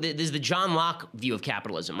 This is the John Locke view of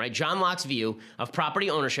capitalism, right? John Locke's view of property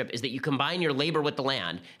ownership is that you combine your labor with the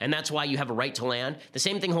land, and that's why you have a right to land. The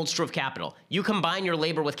same thing holds true of capital. You combine your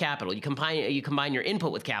labor with capital. You combine your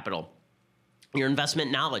input with capital, your investment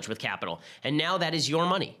knowledge with capital, and now that is your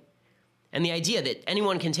money. And the idea that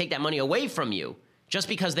anyone can take that money away from you just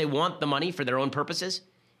because they want the money for their own purposes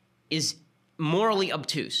is morally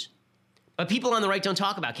obtuse. But people on the right don't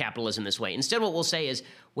talk about capitalism this way. Instead, what we'll say is,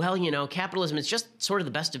 well, capitalism is just sort of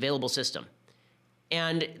the best available system.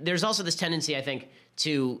 And there's also this tendency, I think,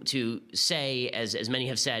 to say, as many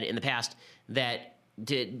have said in the past, that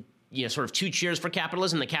sort of two cheers for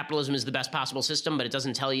capitalism, that capitalism is the best possible system, but it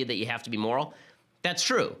doesn't tell you that you have to be moral. That's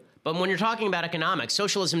true. But when you're talking about economics,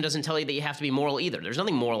 socialism doesn't tell you that you have to be moral either. There's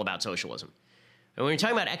nothing moral about socialism. And when you're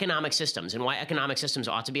talking about economic systems and why economic systems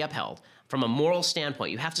ought to be upheld, from a moral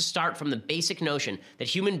standpoint, you have to start from the basic notion that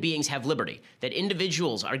human beings have liberty, that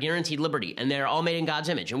individuals are guaranteed liberty, and they're all made in God's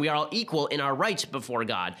image, and we are all equal in our rights before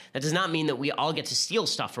God. That does not mean that we all get to steal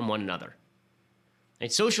stuff from one another.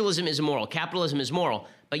 Right? Socialism is immoral, capitalism is moral,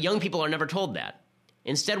 but young people are never told that.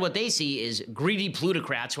 Instead, what they see is greedy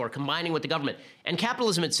plutocrats who are combining with the government, and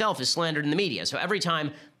capitalism itself is slandered in the media. So every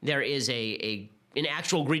time there is an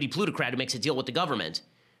actual greedy plutocrat who makes a deal with the government,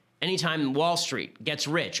 anytime Wall Street gets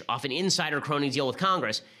rich off an insider crony deal with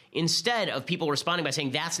Congress, instead of people responding by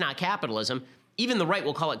saying that's not capitalism, even the right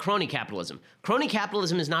will call it crony capitalism. Crony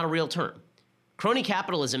capitalism is not a real term. Crony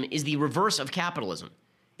capitalism is the reverse of capitalism.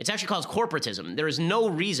 It's actually called corporatism. There is no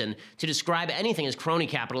reason to describe anything as crony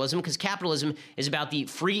capitalism because capitalism is about the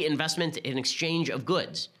free investment and exchange of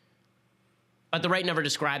goods. But the right never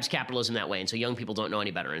describes capitalism that way, and so young people don't know any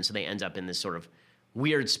better, and so they end up in this sort of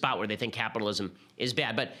weird spot where they think capitalism is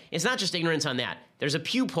bad. But it's not just ignorance on that. There's a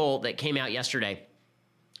Pew poll that came out yesterday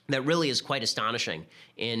that really is quite astonishing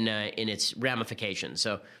in its ramifications.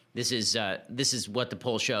 So this is what the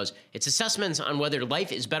poll shows. It's assessments on whether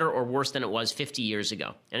life is better or worse than it was 50 years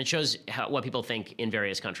ago. And it shows what people think in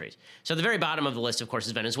various countries. So the very bottom of the list, of course,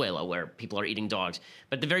 is Venezuela, where people are eating dogs.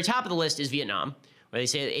 But the very top of the list is Vietnam, where they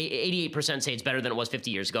say 88% say it's better than it was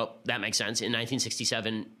 50 years ago. That makes sense. In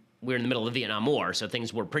 1967, we were in the middle of the Vietnam War, so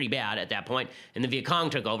things were pretty bad at that point. And the Viet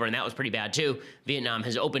Cong took over, and that was pretty bad too. Vietnam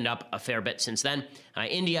has opened up a fair bit since then.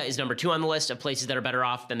 India is number 2 on the list of places that are better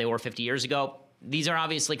off than they were 50 years ago. These are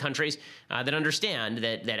obviously countries that understand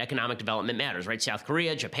that economic development matters, right? South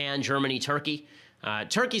Korea, Japan, Germany, Turkey.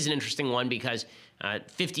 Turkey's an interesting one because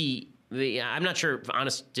I'm not sure,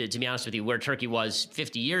 to be honest with you, where Turkey was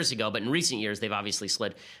 50 years ago, but in recent years, they've obviously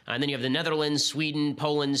slid. And then you have the Netherlands, Sweden,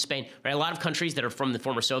 Poland, Spain, right? A lot of countries that are from the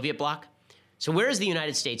former Soviet bloc. So where is the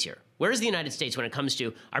United States here? Where is the United States when it comes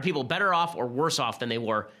to, are people better off or worse off than they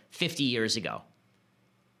were 50 years ago?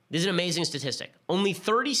 This is an amazing statistic. Only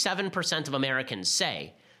 37% of Americans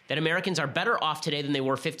say that Americans are better off today than they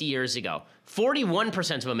were 50 years ago.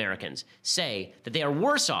 41% of Americans say that they are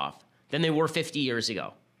worse off than they were 50 years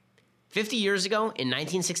ago. 50 years ago, in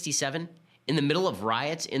 1967, in the middle of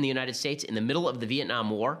riots in the United States, in the middle of the Vietnam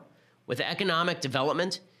War, with economic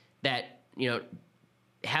development that,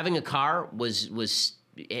 having a car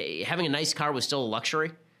having a nice car was still a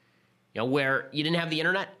luxury, where you didn't have the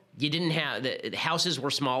internet, you didn't have, the houses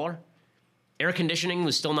were smaller, air conditioning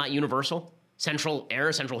was still not universal, central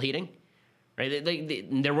air, central heating, right?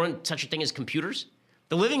 There weren't such a thing as computers.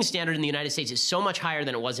 The living standard in the United States is so much higher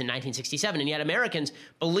than it was in 1967, and yet Americans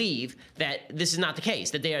believe that this is not the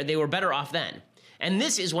case, that they were better off then. And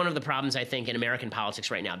this is one of the problems, I think, in American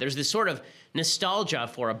politics right now. There's this sort of nostalgia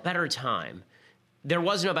for a better time. There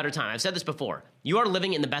was no better time. I've said this before. You are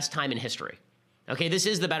living in the best time in history. Okay, this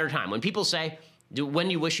is the better time. When people say, when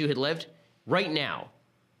do you wish you had lived? Right now.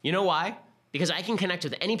 You know why? Because I can connect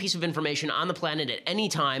with any piece of information on the planet at any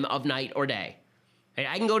time of night or day.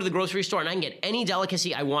 I can go to the grocery store and I can get any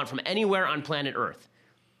delicacy I want from anywhere on planet Earth.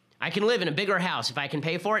 I can live in a bigger house if I can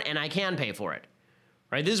pay for it, and I can pay for it.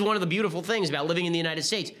 Right? This is one of the beautiful things about living in the United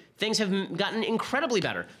States. Things have gotten incredibly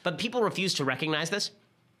better, but people refuse to recognize this.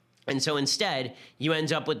 And so instead, you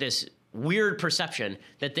end up with this weird perception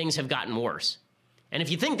that things have gotten worse. And if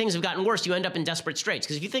you think things have gotten worse, you end up in desperate straits.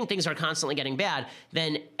 Because if you think things are constantly getting bad,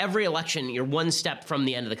 then every election, you're one step from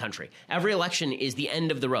the end of the country. Every election is the end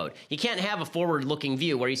of the road. You can't have a forward-looking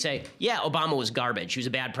view where you say, yeah, Obama was garbage. He was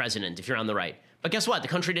a bad president if you're on the right. But guess what? The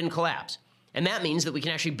country didn't collapse. And that means that we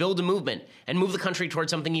can actually build a movement and move the country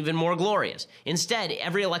towards something even more glorious. Instead,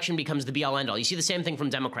 every election becomes the be-all, end-all. You see the same thing from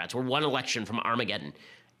Democrats. We're one election from Armageddon.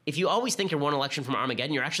 If you always think you're one election from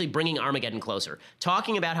Armageddon, you're actually bringing Armageddon closer.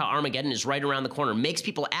 Talking about how Armageddon is right around the corner makes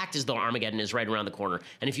people act as though Armageddon is right around the corner.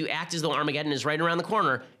 And if you act as though Armageddon is right around the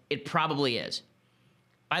corner, it probably is.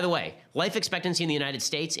 By the way, life expectancy in the United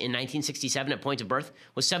States in 1967 at point of birth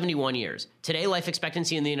was 71 years. Today, life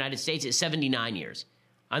expectancy in the United States is 79 years.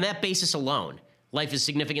 On that basis alone, life is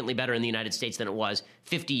significantly better in the United States than it was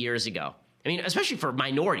 50 years ago. I mean, especially for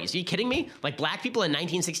minorities. Are you kidding me? Like black people in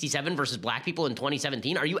 1967 versus black people in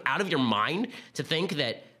 2017? Are you out of your mind to think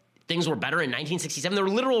that things were better in 1967? There were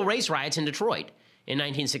literal race riots in Detroit in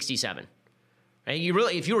 1967. Right?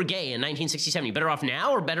 If you were gay in 1967, you better off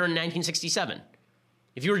now or better in 1967?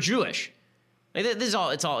 If you were Jewish, like, this is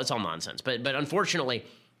it's all nonsense. But unfortunately,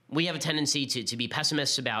 we have a tendency to be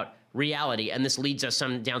pessimists about reality, and this leads us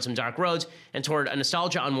down some dark roads and toward a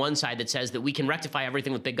nostalgia on one side that says that we can rectify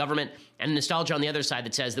everything with big government, and a nostalgia on the other side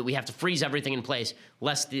that says that we have to freeze everything in place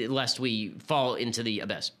lest we fall into the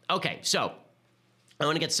abyss. Okay, so I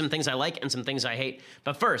want to get some things I like and some things I hate.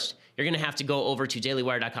 But first, you're going to have to go over to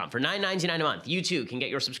dailywire.com. For $9.99 a month, you too can get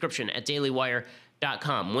your subscription at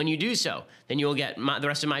dailywire.com. When you do so, then you will get the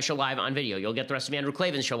rest of my show live on video. You'll get the rest of Andrew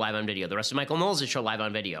Klavan's show live on video, the rest of Michael Knowles' show live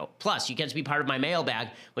on video. Plus, you get to be part of my mailbag,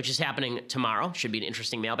 which is happening tomorrow. Should be an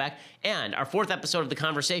interesting mailbag. And our 4th episode of The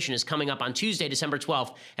Conversation is coming up on Tuesday, December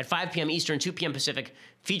 12th at 5 p.m. Eastern, 2 p.m. Pacific,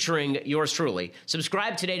 featuring yours truly.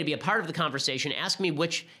 Subscribe today to be a part of the conversation. Ask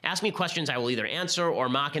me questions I will either answer or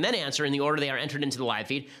mock and then answer in the order they are entered into the live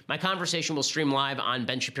feed. My conversation will stream live on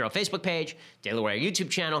Ben Shapiro Facebook page, Daily Wire YouTube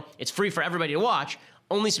channel. It's free for everybody to watch.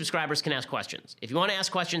 Only subscribers can ask questions. If you want to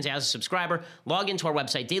ask questions as a subscriber, log into our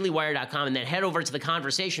website, dailywire.com, and then head over to the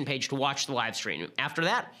conversation page to watch the live stream. After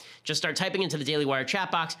that, just start typing into the Daily Wire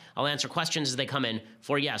chat box. I'll answer questions as they come in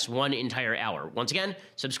for, yes, 1 entire hour. Once again,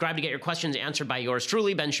 subscribe to get your questions answered by yours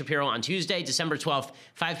truly, Ben Shapiro, on Tuesday, December 12th,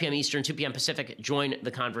 5 p.m. Eastern, 2 p.m. Pacific. Join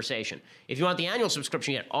the conversation. If you want the annual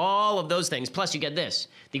subscription, you get all of those things. Plus, you get this,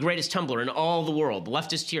 the greatest Tumblr in all the world,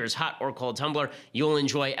 Leftist Tears, hot or cold Tumblr. You'll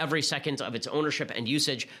enjoy every second of its ownership and use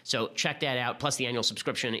usage. So check that out. Plus, the annual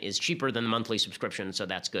subscription is cheaper than the monthly subscription, so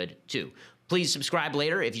that's good too. Please subscribe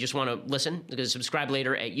later if you just want to listen. Subscribe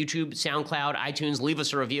later at YouTube, SoundCloud, iTunes. Leave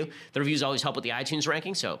us a review. The reviews always help with the iTunes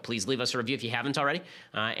ranking, so please leave us a review if you haven't already.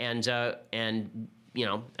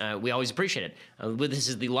 We always appreciate it. This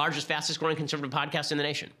is the largest, fastest growing conservative podcast in the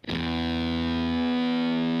nation.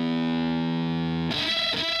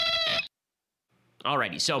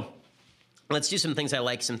 Alrighty, so let's do some things I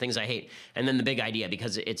like, some things I hate, and then the big idea,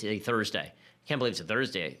 because it's a Thursday. Can't believe it's a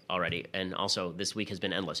Thursday already, and also this week has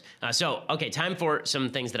been endless. Time for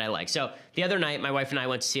some things that I like. So the other night, my wife and I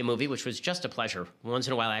went to see a movie, which was just a pleasure. Once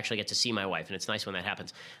in a while, I actually get to see my wife, and it's nice when that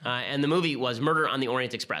happens. And the movie was Murder on the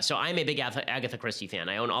Orient Express. So I'm a big Agatha Christie fan.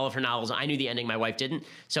 I own all of her novels. I knew the ending. My wife didn't.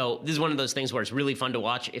 So this is one of those things where it's really fun to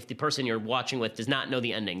watch if the person you're watching with does not know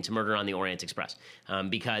the ending to Murder on the Orient Express.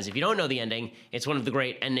 Because if you don't know the ending, it's one of the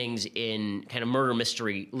great endings in kind of murder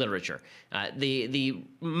mystery literature. The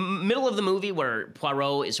middle of the movie, where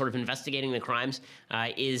Poirot is sort of investigating the crimes,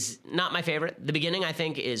 is not my favorite. The beginning, I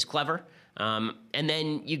think, is clever. And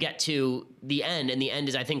then you get to the end, and the end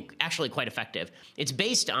is, I think, actually quite effective. It's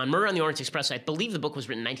based on Murder on the Orient Express. I believe the book was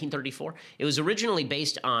written in 1934. It was originally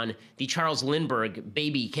based on the Charles Lindbergh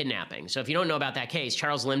baby kidnapping. So if you don't know about that case,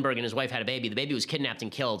 Charles Lindbergh and his wife had a baby. The baby was kidnapped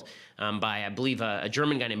and killed by, I believe, a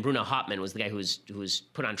German guy named Bruno Hauptmann was the guy who was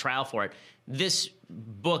put on trial for it. This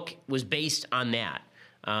book was based on that.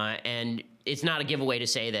 And it's not a giveaway to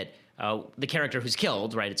say that the character who's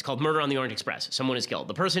killed, right, it's called Murder on the Orient Express. Someone is killed.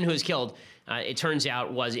 The person who is killed, it turns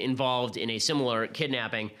out, was involved in a similar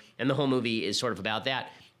kidnapping, and the whole movie is sort of about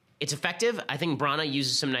that. It's effective. I think Branagh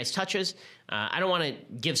uses some nice touches. I don't want to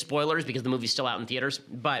give spoilers because the movie's still out in theaters,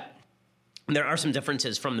 but there are some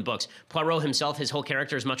differences from the books. Poirot himself, his whole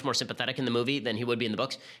character is much more sympathetic in the movie than he would be in the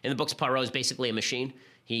books. In the books, Poirot is basically a machine.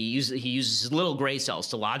 He uses his little gray cells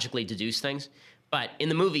to logically deduce things. But in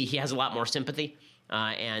the movie, he has a lot more sympathy,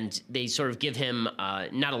 and they sort of give him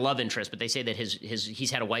not a love interest, but they say that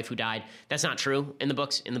he's had a wife who died. That's not true in the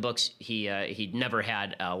books. In the books, he never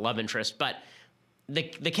had a love interest. But the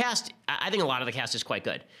cast, I think a lot of the cast is quite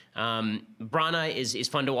good. Branagh is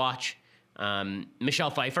fun to watch.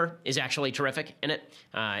 Michelle Pfeiffer is actually terrific in it.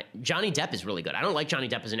 Johnny Depp is really good. I don't like Johnny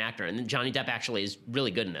Depp as an actor, and Johnny Depp actually is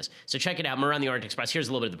really good in this. So check it out, Murder on the Orient Express. Here's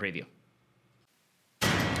a little bit of the preview.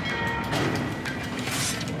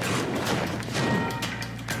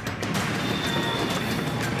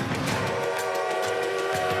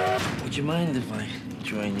 Would you mind if I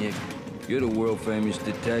join you? You're the world-famous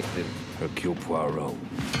detective, Hercule Poirot.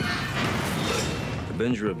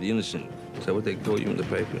 Avenger of the innocent. Is that what they call you in the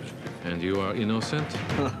papers? And you are innocent?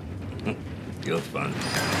 You're fun.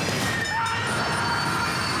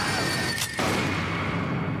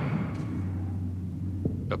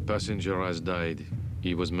 A passenger has died.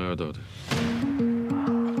 He was murdered.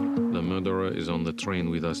 The murderer is on the train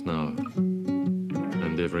with us now.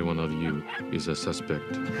 And every one of you is a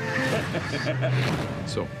suspect.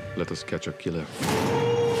 So, let us catch a killer.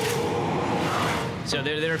 So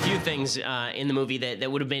there are a few things in the movie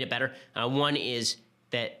that would have made it better. One is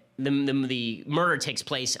that the murder takes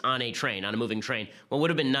place on a train, on a moving train. What would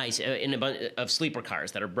have been nice in a bunch of sleeper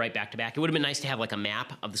cars that are right back to back, it would have been nice to have like a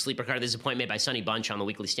map of the sleeper car. This is a point made by Sonny Bunch on the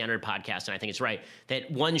Weekly Standard podcast, and I think it's right,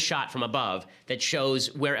 that one shot from above that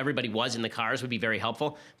shows where everybody was in the cars would be very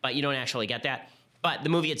helpful, but you don't actually get that. But the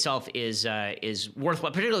movie itself is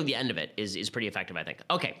worthwhile, particularly the end of it is pretty effective, I think.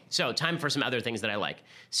 Okay, so time for some other things that I like.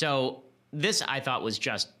 So this I thought was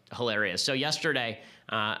just hilarious. So yesterday,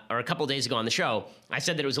 or a couple days ago on the show, I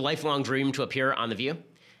said that it was a lifelong dream to appear on The View.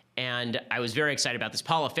 And I was very excited about this.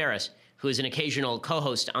 Paula Ferris, who is an occasional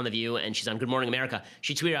co-host on The View, and she's on Good Morning America,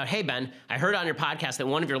 she tweeted out, "Hey, Ben, I heard on your podcast that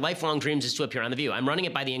one of your lifelong dreams is to appear on The View. I'm running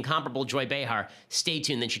it by the incomparable Joy Behar. Stay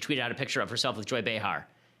tuned." Then she tweeted out a picture of herself with Joy Behar.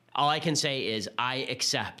 All I can say is, I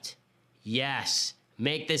accept. Yes.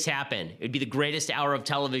 Make this happen. It would be the greatest hour of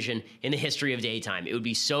television in the history of daytime. It would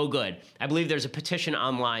be so good. I believe there's a petition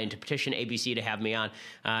online to petition ABC to have me on.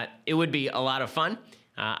 It would be a lot of fun.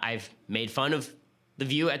 I've made fun of The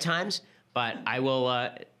View at times, but I will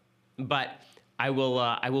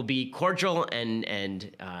be cordial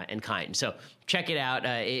and kind. So check it out.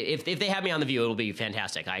 If they have me on The View, it'll be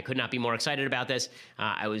fantastic. I could not be more excited about this.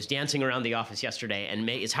 I was dancing around the office yesterday, and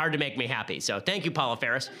it's hard to make me happy. So thank you, Paula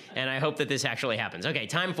Ferris, and I hope that this actually happens. Okay,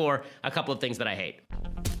 time for a couple of things that I hate.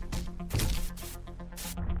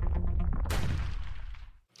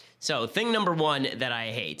 So thing number one that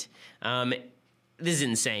I hate. This is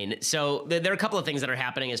insane. So there are a couple of things that are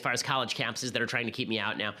happening as far as college campuses that are trying to keep me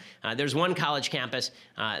out now. There's one college campus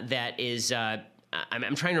that is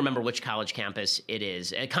I'm trying to remember which college campus it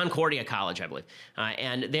is. Concordia College, I believe.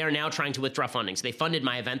 And they are now trying to withdraw funding. So they funded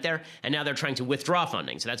my event there, and now they're trying to withdraw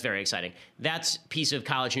funding. So that's very exciting. That's piece of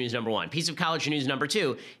college news number one. Piece of college news number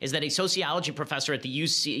two is that a sociology professor at the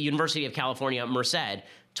University of California, Merced,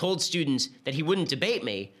 told students that he wouldn't debate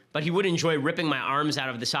me, but he would enjoy ripping my arms out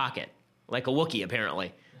of the socket, like a Wookiee,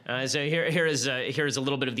 apparently. So here is a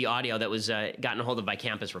little bit of the audio that was gotten a hold of by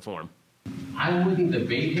Campus Reform. I wouldn't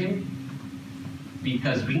debate him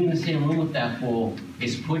because being in the same room with that fool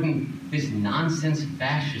is putting this nonsense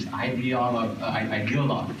fascist ideologue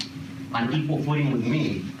on equal footing with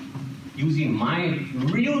me, using my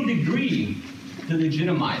real degree to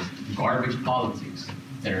legitimize garbage politics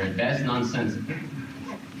that are at best nonsensical.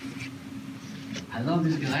 I love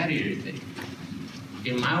this gladiator thing.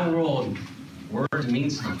 In my world, words mean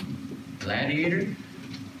something. Gladiator,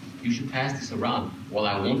 you should pass this around. Well,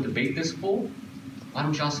 I won't debate this fool. Why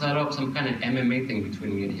don't y'all set up some kind of MMA thing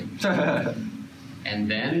between me and him? And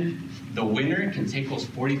then the winner can take those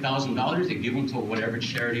 $40,000 and give them to whatever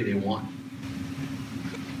charity they want.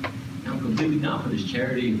 I'm completely down for this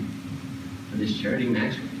charity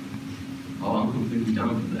match. Oh, I'm completely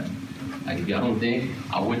down for that. Like, if y'all don't think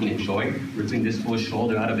I wouldn't enjoy ripping this fool's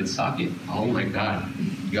shoulder out of its socket, oh my God,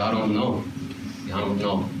 y'all don't know. Y'all don't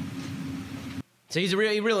know. So he's a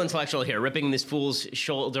real intellectual here, ripping this fool's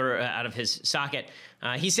shoulder out of his socket.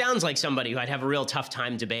 He sounds like somebody who I'd have a real tough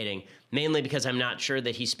time debating, mainly because I'm not sure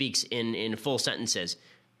that he speaks in full sentences.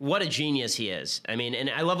 What a genius he is. I mean, and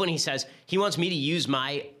I love when he says he wants me to use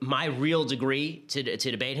my real degree to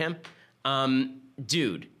debate him.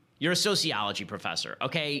 Dude, you're a sociology professor,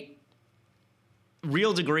 okay?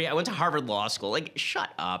 Real degree. I went to Harvard Law School. Like,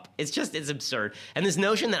 shut up. It's absurd. And this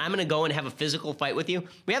notion that I'm going to go and have a physical fight with you,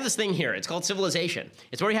 we have this thing here. It's called civilization.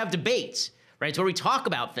 It's where we have debates, right? It's where we talk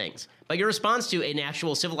about things. But your response to an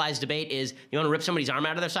actual civilized debate is, you want to rip somebody's arm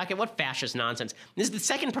out of their socket? What fascist nonsense. This is the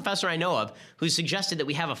second professor I know of who suggested that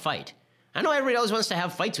we have a fight. I know everybody always wants to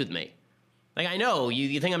have fights with me. Like, I know,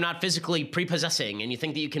 you think I'm not physically prepossessing, and you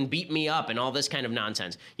think that you can beat me up and all this kind of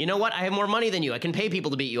nonsense. You know what? I have more money than you. I can pay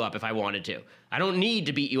people to beat you up if I wanted to. I don't need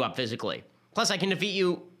to beat you up physically. Plus, I can defeat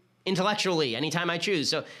you intellectually anytime I choose.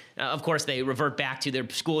 So, of course, they revert back to their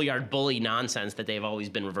schoolyard bully nonsense that they've always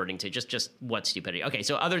been reverting to. Just what stupidity. Okay,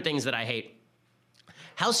 so other things that I hate.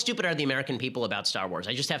 How stupid are the American people about Star Wars?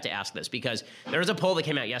 I just have to ask this because there was a poll that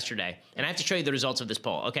came out yesterday, and I have to show you the results of this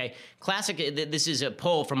poll, okay? This is a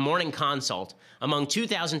poll from Morning Consult among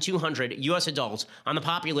 2,200 U.S. adults on the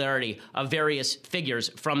popularity of various figures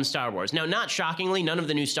from Star Wars. Now, not shockingly, none of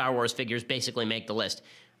the new Star Wars figures basically make the list.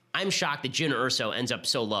 I'm shocked that Jyn Erso ends up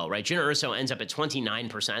so low, right? Jyn Erso ends up at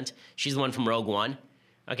 29%. She's the one from Rogue One.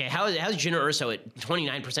 Okay, how's Jyn Erso at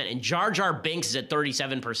 29%? And Jar Jar Binks is at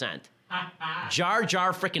 37%. Jar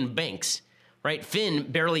Jar frickin' Binks, right?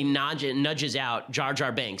 Finn barely nudges out Jar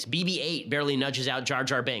Jar Binks. BB-8 barely nudges out Jar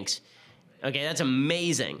Jar Binks. Okay, that's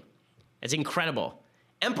amazing. That's incredible.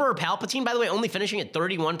 Emperor Palpatine, by the way, only finishing at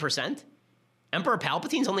 31%. Emperor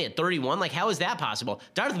Palpatine's only at 31%. Like, how is that possible?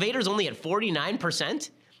 Darth Vader's only at 49%.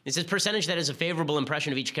 It's a percentage that is a favorable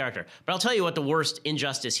impression of each character. But I'll tell you what the worst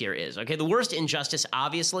injustice here is, okay? The worst injustice,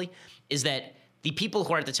 obviously, is that the people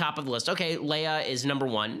who are at the top of the list, okay, Leia is number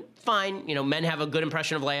one. Fine, men have a good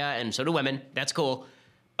impression of Leia, and so do women. That's cool.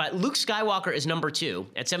 But Luke Skywalker is number two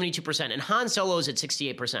at 72%, and Han Solo is at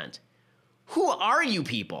 68%. Who are you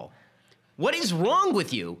people? What is wrong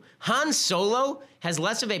with you? Han Solo has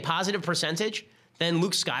less of a positive percentage than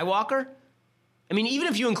Luke Skywalker? I mean, even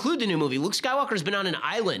if you include the new movie, Luke Skywalker's been on an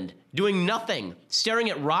island doing nothing, staring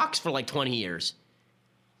at rocks for like 20 years.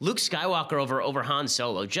 Luke Skywalker over Han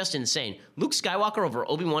Solo, just insane. Luke Skywalker over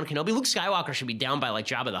Obi-Wan Kenobi. Luke Skywalker should be down by like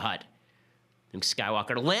Jabba the Hutt. Luke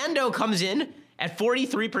Skywalker. Lando comes in at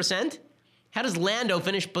 43%. How does Lando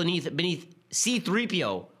finish beneath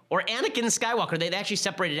C-3PO or Anakin Skywalker? They actually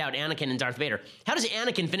separated out Anakin and Darth Vader. How does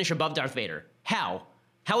Anakin finish above Darth Vader? How?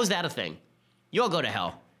 How is that a thing? You all go to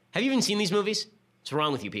hell. Have you even seen these movies? What's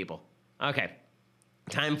wrong with you people? Okay.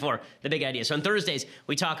 Time for the big idea. So on Thursdays,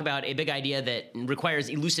 we talk about a big idea that requires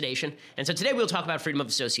elucidation. And so today we'll talk about freedom of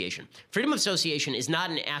association. Freedom of association is not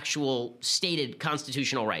an actual stated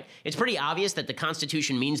constitutional right. It's pretty obvious that the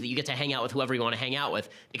Constitution means that you get to hang out with whoever you want to hang out with,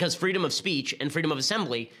 because freedom of speech and freedom of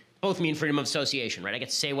assembly both mean freedom of association, right? I get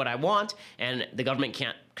to say what I want, and the government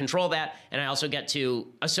can't control that. And I also get to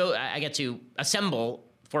assemble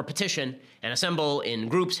for petition and assemble in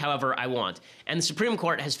groups however I want. And the Supreme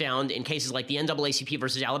Court has found in cases like the NAACP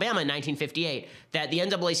versus Alabama in 1958 that the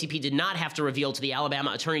NAACP did not have to reveal to the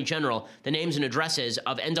Alabama Attorney General the names and addresses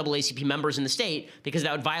of NAACP members in the state because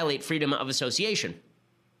that would violate freedom of association.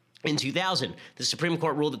 In 2000, the Supreme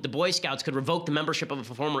Court ruled that the Boy Scouts could revoke the membership of a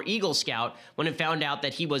former Eagle Scout when it found out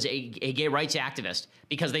that he was a gay rights activist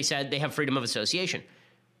because they said they have freedom of association.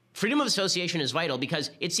 Freedom of association is vital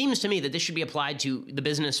because it seems to me that this should be applied to the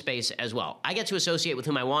business space as well. I get to associate with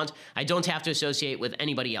whom I want. I don't have to associate with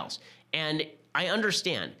anybody else. And I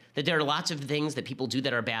understand that there are lots of things that people do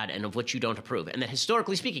that are bad and of which you don't approve. And that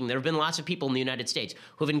historically speaking, there have been lots of people in the United States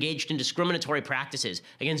who have engaged in discriminatory practices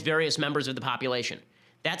against various members of the population.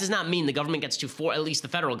 That does not mean the government gets to, at least the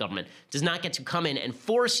federal government, does not get to come in and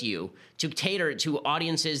force you to cater to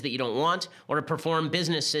audiences that you don't want or to perform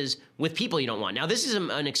businesses with people you don't want. Now, this is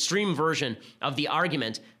an extreme version of the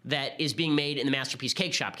argument that is being made in the Masterpiece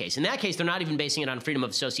Cake Shop case. In that case, they're not even basing it on freedom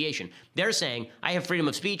of association. They're saying, I have freedom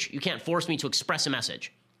of speech. You can't force me to express a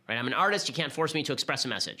message. Right? I'm an artist. You can't force me to express a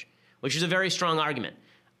message, which is a very strong argument.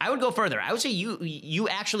 I would go further. I would say you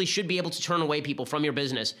actually should be able to turn away people from your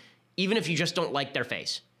business even if you just don't like their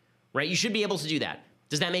face, right? You should be able to do that.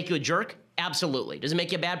 Does that make you a jerk? Absolutely. Does it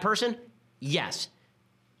make you a bad person? Yes.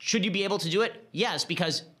 Should you be able to do it? Yes,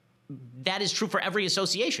 because that is true for every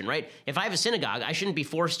association, right? If I have a synagogue, I shouldn't be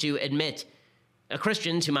forced to admit a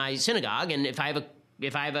Christian to my synagogue, and if I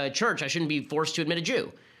have a church, I shouldn't be forced to admit a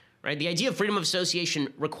Jew, right? The idea of freedom of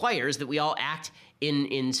association requires that we all act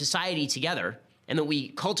in society together and that we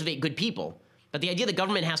cultivate good people. But the idea that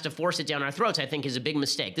government has to force it down our throats, I think, is a big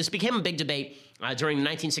mistake. This became a big debate during the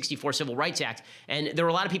 1964 Civil Rights Act, and there were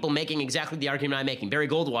a lot of people making exactly the argument I'm making. Barry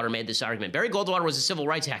Goldwater made this argument. Barry Goldwater was a civil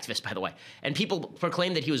rights activist, by the way, and people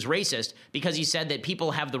proclaimed that he was racist because he said that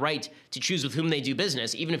people have the right to choose with whom they do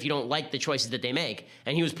business, even if you don't like the choices that they make,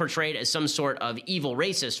 and he was portrayed as some sort of evil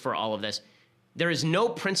racist for all of this. There is no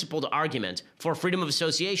principled argument for freedom of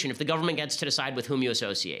association if the government gets to decide with whom you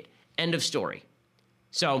associate. End of story.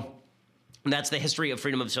 So that's the history of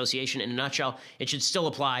freedom of association in a nutshell. It should still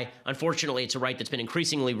apply. Unfortunately, it's a right that's been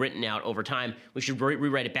increasingly written out over time. We should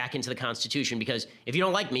rewrite it back into the Constitution because if you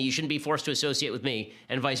don't like me, you shouldn't be forced to associate with me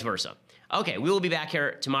and vice versa. Okay, we will be back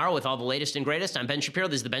here tomorrow with all the latest and greatest. I'm Ben Shapiro.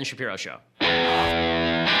 This is The Ben Shapiro Show.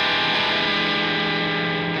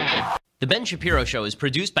 The Ben Shapiro Show is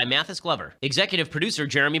produced by Mathis Glover, executive producer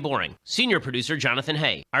Jeremy Boring, senior producer Jonathan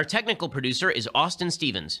Hay. Our technical producer is Austin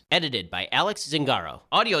Stevens, edited by Alex Zingaro.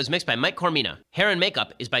 Audio is mixed by Mike Cormina. Hair and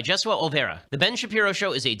makeup is by Jesua Olvera. The Ben Shapiro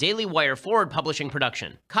Show is a Daily Wire Forward Publishing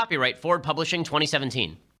production. Copyright Forward Publishing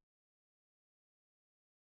 2017.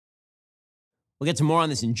 We'll get to more on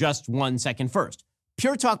this in just 1 second. First,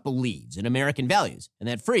 Pure Talk believes in American values, and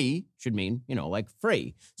that free should mean, like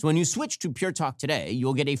free. So when you switch to Pure Talk today,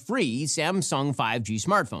 you'll get a free Samsung 5G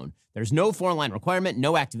smartphone. There's no 4-line requirement,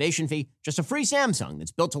 no activation fee, just a free Samsung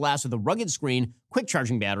that's built to last with a rugged screen, quick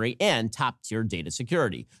charging battery, and top-tier data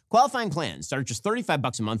security. Qualifying plans start at just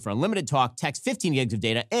 $35 a month for unlimited talk, text, 15 gigs of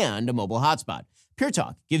data, and a mobile hotspot. Pure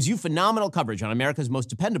Talk gives you phenomenal coverage on America's most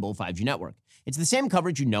dependable 5G network. It's the same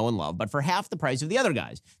coverage you know and love, but for half the price of the other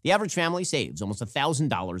guys. The average family saves almost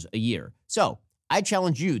 $1,000 a year. So I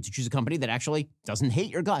challenge you to choose a company that actually doesn't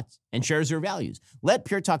hate your guts and shares your values. Let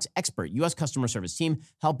Pure Talk's expert U.S. customer service team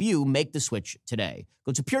help you make the switch today.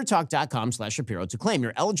 Go to puretalk.com/Shapiro to claim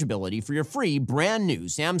your eligibility for your free brand new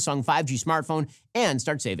Samsung 5G smartphone and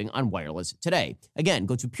start saving on wireless today. Again,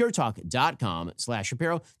 go to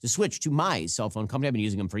puretalk.com/Shapiro to switch to my cell phone company. I've been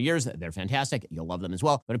using them for years. They're fantastic. You'll love them as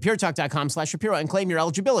well. Go to puretalk.com/Shapiro and claim your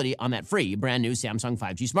eligibility on that free brand new Samsung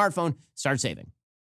 5G smartphone. Start saving.